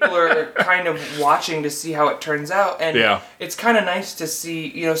 And people are kind of watching to see how it turns out. And it's kind of nice to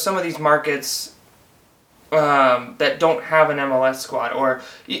see, some of these markets that don't have an MLS squad, or,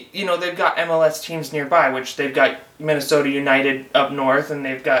 they've got MLS teams nearby, which they've got Minnesota United up north, and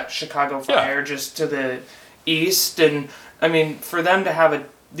they've got Chicago Fire just to the east. And, I mean, for them to have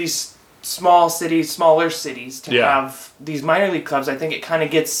these smaller cities to have these minor league clubs, I think it kind of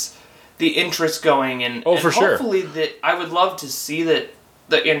gets the interest going, and hopefully that I would love to see that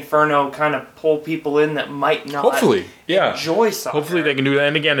the Inferno kind of pull people in that might not enjoy soccer. Hopefully they can do that.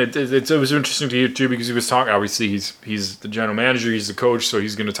 And again, it was interesting to hear too, because he was talking. Obviously, he's the general manager, he's the coach, so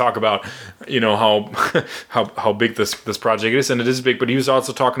he's going to talk about how big this project is, and it is big. But he was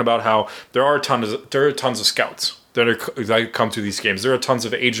also talking about how there are tons of scouts that come to these games. There are tons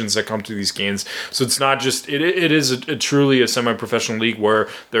of agents that come to these games. So it's not just it is truly a semi-professional league where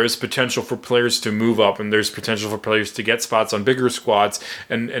there is potential for players to move up, and there's potential for players to get spots on bigger squads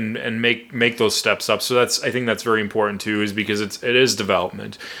and make those steps up. So I think that's very important too, is because it is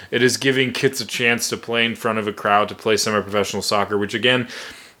development. It is giving kids a chance to play in front of a crowd, to play semi-professional soccer, which again,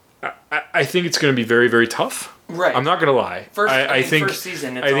 I think it's going to be very, very tough. Right. I'm not going to lie. I think first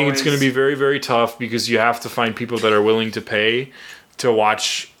season, it's going to be very, very tough, because you have to find people that are willing to pay to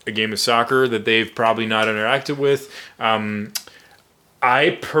watch a game of soccer that they've probably not interacted with.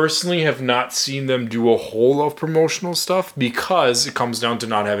 I personally have not seen them do a whole lot of promotional stuff, because it comes down to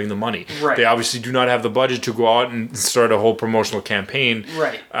not having the money. Right. They obviously do not have the budget to go out and start a whole promotional campaign.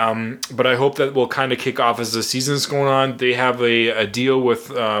 Right. But I hope that will kind of kick off as the season's going on. They have a deal with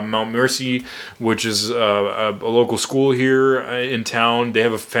Mount Mercy, which is a local school here in town. They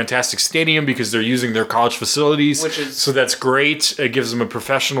have a fantastic stadium because they're using their college facilities. So that's great. It gives them a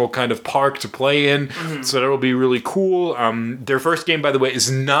professional kind of park to play in. Mm-hmm. So that'll be really cool. Their first game, by the way,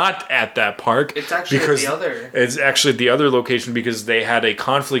 is not at that park. It's actually It's actually at the other location, because they had a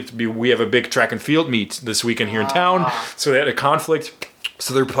conflict. We have a big track and field meet this weekend here in town, so they had a conflict.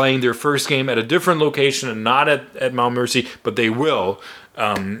 So they're playing their first game at a different location and not at Mount Mercy, but they will.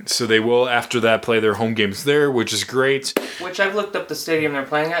 So they will, after that, play their home games there, which is great. Which I've looked up the stadium they're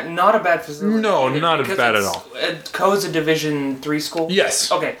playing at. Not a bad facility. No, not bad at all. Co's a Division 3 school?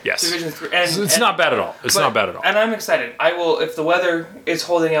 Yes. Okay. Yes. Division 3. It's not bad at all. It's not bad at all. And I'm excited. I will, if the weather is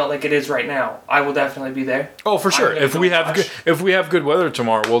holding out like it is right now, I will definitely be there. Oh, for sure. If we have good weather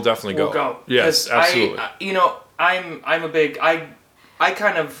tomorrow, we'll definitely go. We'll go. Yes, absolutely. I'm a big... I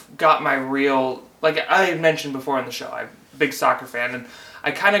kind of got my real... Like I mentioned before on the show, I'm a big soccer fan, and I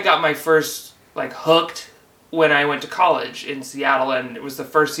kind of got my first, hooked when I went to college in Seattle, and it was the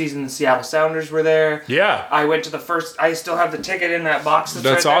first season the Seattle Sounders were there. Yeah. I went to the first... I still have the ticket in that box.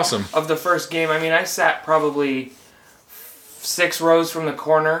 That's right awesome. Of the first game. I mean, I sat probably 6 rows from the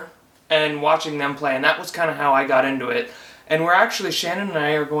corner and watching them play, and that was kind of how I got into it. And we're actually, Shannon and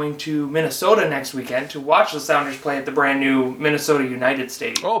I are going to Minnesota next weekend to watch the Sounders play at the brand new Minnesota United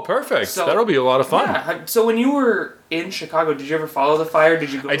Stadium. Oh, perfect. So, that'll be a lot of fun. Yeah. So when you were in Chicago, did you ever follow the Fire?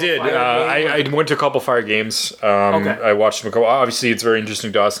 Did you go I did. I went to a couple Fire games. Okay. I watched them a couple. Obviously, it's very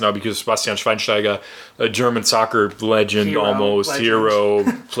interesting to us now because Sebastian Schweinsteiger, a German soccer legend, hero,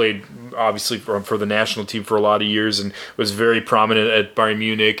 played obviously for the national team for a lot of years and was very prominent at Bayern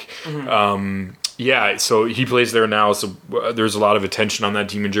Munich. Mm-hmm. Yeah, so he plays there now, so there's a lot of attention on that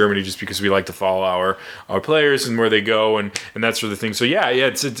team in Germany just because we like to follow our players and where they go and that sort of thing. So yeah,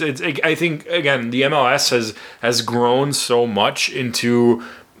 it's I think again the MLS has grown so much into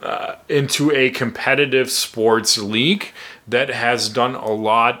a competitive sports league that has done a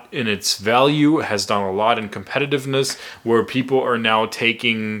lot in its value, has done a lot in competitiveness, where people are now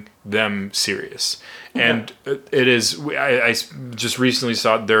taking them serious. Okay. And it is, I just recently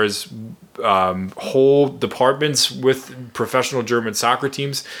saw there is whole departments with professional German soccer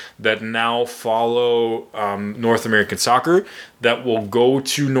teams that now follow North American soccer that will go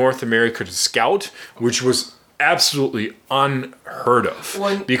to North America to scout, which was absolutely unheard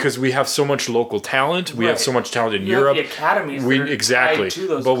of because we have so much local talent. We have so much talent in Europe. The academies exactly. To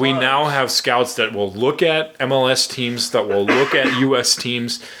those but clubs. We now have scouts that will look at MLS teams, that will look at US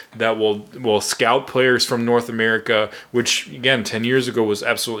teams, that will scout players from North America, which again 10 years ago was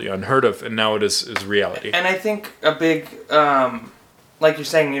absolutely unheard of, and now it is reality. And I think a big like you're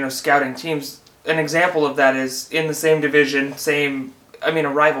saying, scouting teams, an example of that is in the same division, same a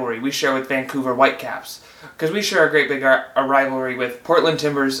rivalry we share with Vancouver Whitecaps. Because we share a great big a rivalry with Portland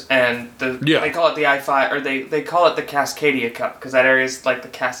Timbers and they call it the I-5, or they call it the Cascadia Cup, because that area is like the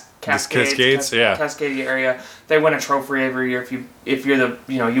Cascades, Cascadia area. They win a trophy every year if you're the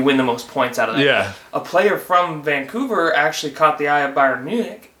you win the most points out of that. Yeah. A player from Vancouver actually caught the eye of Bayern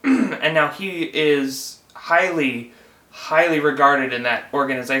Munich, and now he is highly regarded in that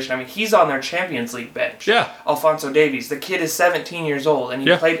organization. I mean, he's on their Champions League bench. Yeah. Alphonso Davies. The kid is 17 years old, and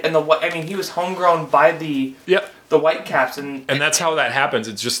he played in he was homegrown by the Whitecaps, and that's how that happens.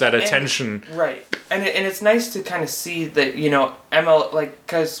 It's just that attention. Right. And it's nice to kind of see that,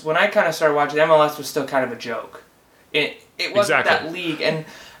 because when I kind of started watching, MLS was still kind of a joke. It wasn't that league, and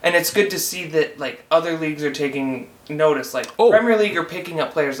it's good to see that like other leagues are taking notice. Like Premier League are picking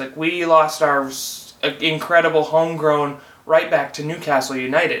up players. Like we lost our incredible homegrown right back to Newcastle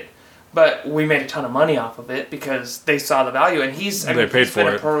United, but we made a ton of money off of it because they saw the value, and he's been a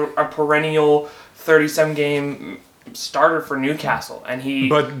perennial 37 game starter for Newcastle, and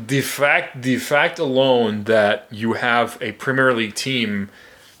But the fact alone that you have a Premier League team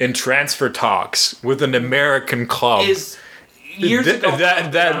in transfer talks with an American club is. Years ago,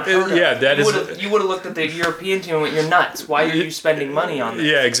 you would have looked at the European team and went, "You're nuts! Why are you spending money on this?"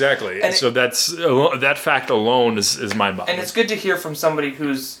 Yeah, exactly. And so that fact alone is mind-boggling. And it's good to hear from somebody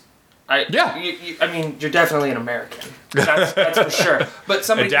who's, you're definitely an American. That's for sure. But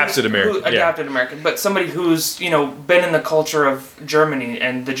somebody adapted American. But somebody who's been in the culture of Germany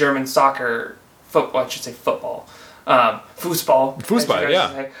and the German soccer football. I should say football, foosball.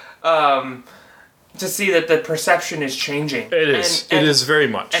 To see that the perception is changing. It is. It is very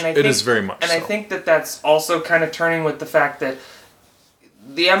much. And I think that that's also kind of turning with the fact that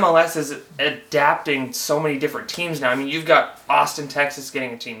the MLS is adapting so many different teams now. I mean, you've got Austin, Texas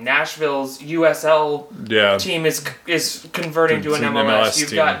getting a team. Nashville's USL team is converting to an MLS.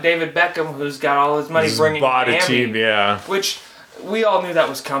 You've got David Beckham, who's got all his money bringing Miami, a team, which we all knew that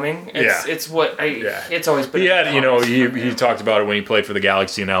was coming. It's always been. He talked about it when he played for the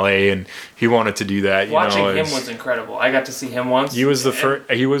Galaxy in LA, and he wanted to do that. Watching him was incredible. I got to see him once. He was the first.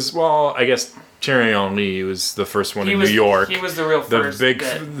 I guess Thierry Henry was the first one in New York. He was the real first.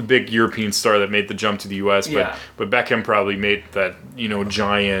 The big European star that made the jump to the U.S. But Beckham probably made that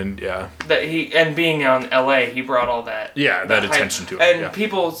giant. Yeah. That and being on LA, he brought all that. Yeah, that attention to it. And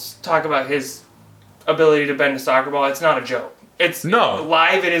people talk about his ability to bend a soccer ball. It's not a joke.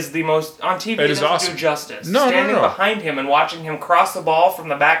 Live. It is the most on TV. It doesn't awesome. Do justice. Standing behind him and watching him cross the ball from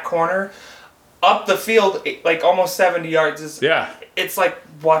the back corner up the field, like almost 70 yards. It's like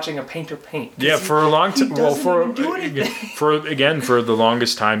watching a painter paint. Yeah, for a long time. Well, for the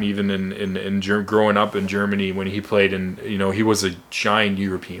longest time, even in growing up in Germany, when he played he was a giant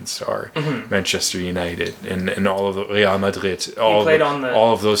European star. Mm-hmm. Manchester United and all of the Real Madrid, all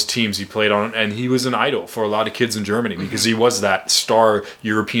of those teams he played on, and he was an idol for a lot of kids in Germany because he was that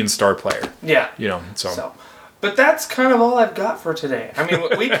European star player. Yeah. So. But that's kind of all I've got for today. I mean,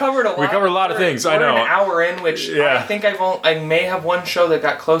 we covered a lot. We covered a lot of things. I know. We're an hour in, which I think I may have one show that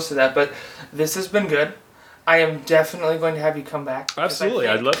got close to that, but this has been good. I am definitely going to have you come back. Absolutely,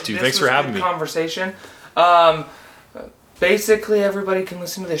 I'd love to. Thanks for having me. Conversation. Basically, everybody can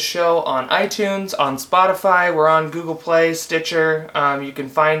listen to this show on iTunes, on Spotify. We're on Google Play, Stitcher. You can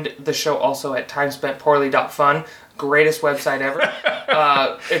find the show also at timespentpoorly.fun. Greatest website ever.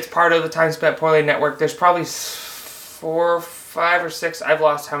 It's part of the Time Spent Poorly network. There's probably 4, 5, or 6. I've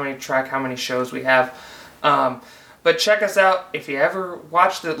lost how many shows we have. But check us out. If you ever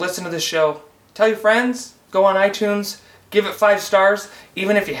listen to this show, tell your friends. Go on iTunes. Give it 5 stars.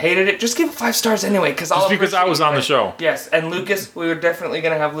 Even if you hated it, just give it 5 stars anyway. Because I was on the show. Yes, and Lucas, we were definitely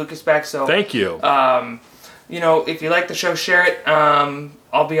going to have Lucas back. So thank you. If you like the show, share it.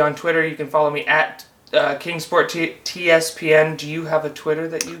 I'll be on Twitter. You can follow me at Kingsport TSPN. Do you have a Twitter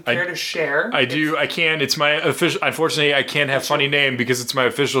that you care to share? I do. I can. It's my official. Unfortunately, I can't have funny name because it's my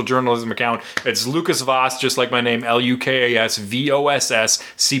official journalism account. It's Lucas Voss, just like my name, LUKASVOSS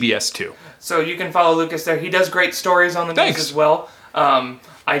CBS2. So you can follow Lucas there. He does great stories on the news as well.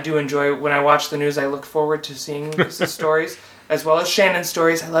 I do enjoy when I watch the news. I look forward to seeing Lucas's stories as well as Shannon's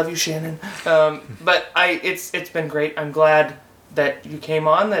stories. I love you, Shannon. But it's been great. I'm glad that you came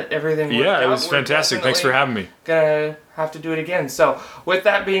on, that everything worked out. Yeah, it was fantastic. Thanks for having me. Gonna have to do it again. So, with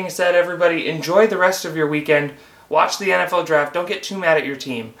that being said, everybody, enjoy the rest of your weekend. Watch the NFL draft. Don't get too mad at your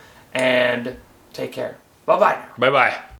team. And take care. Bye-bye. Bye-bye.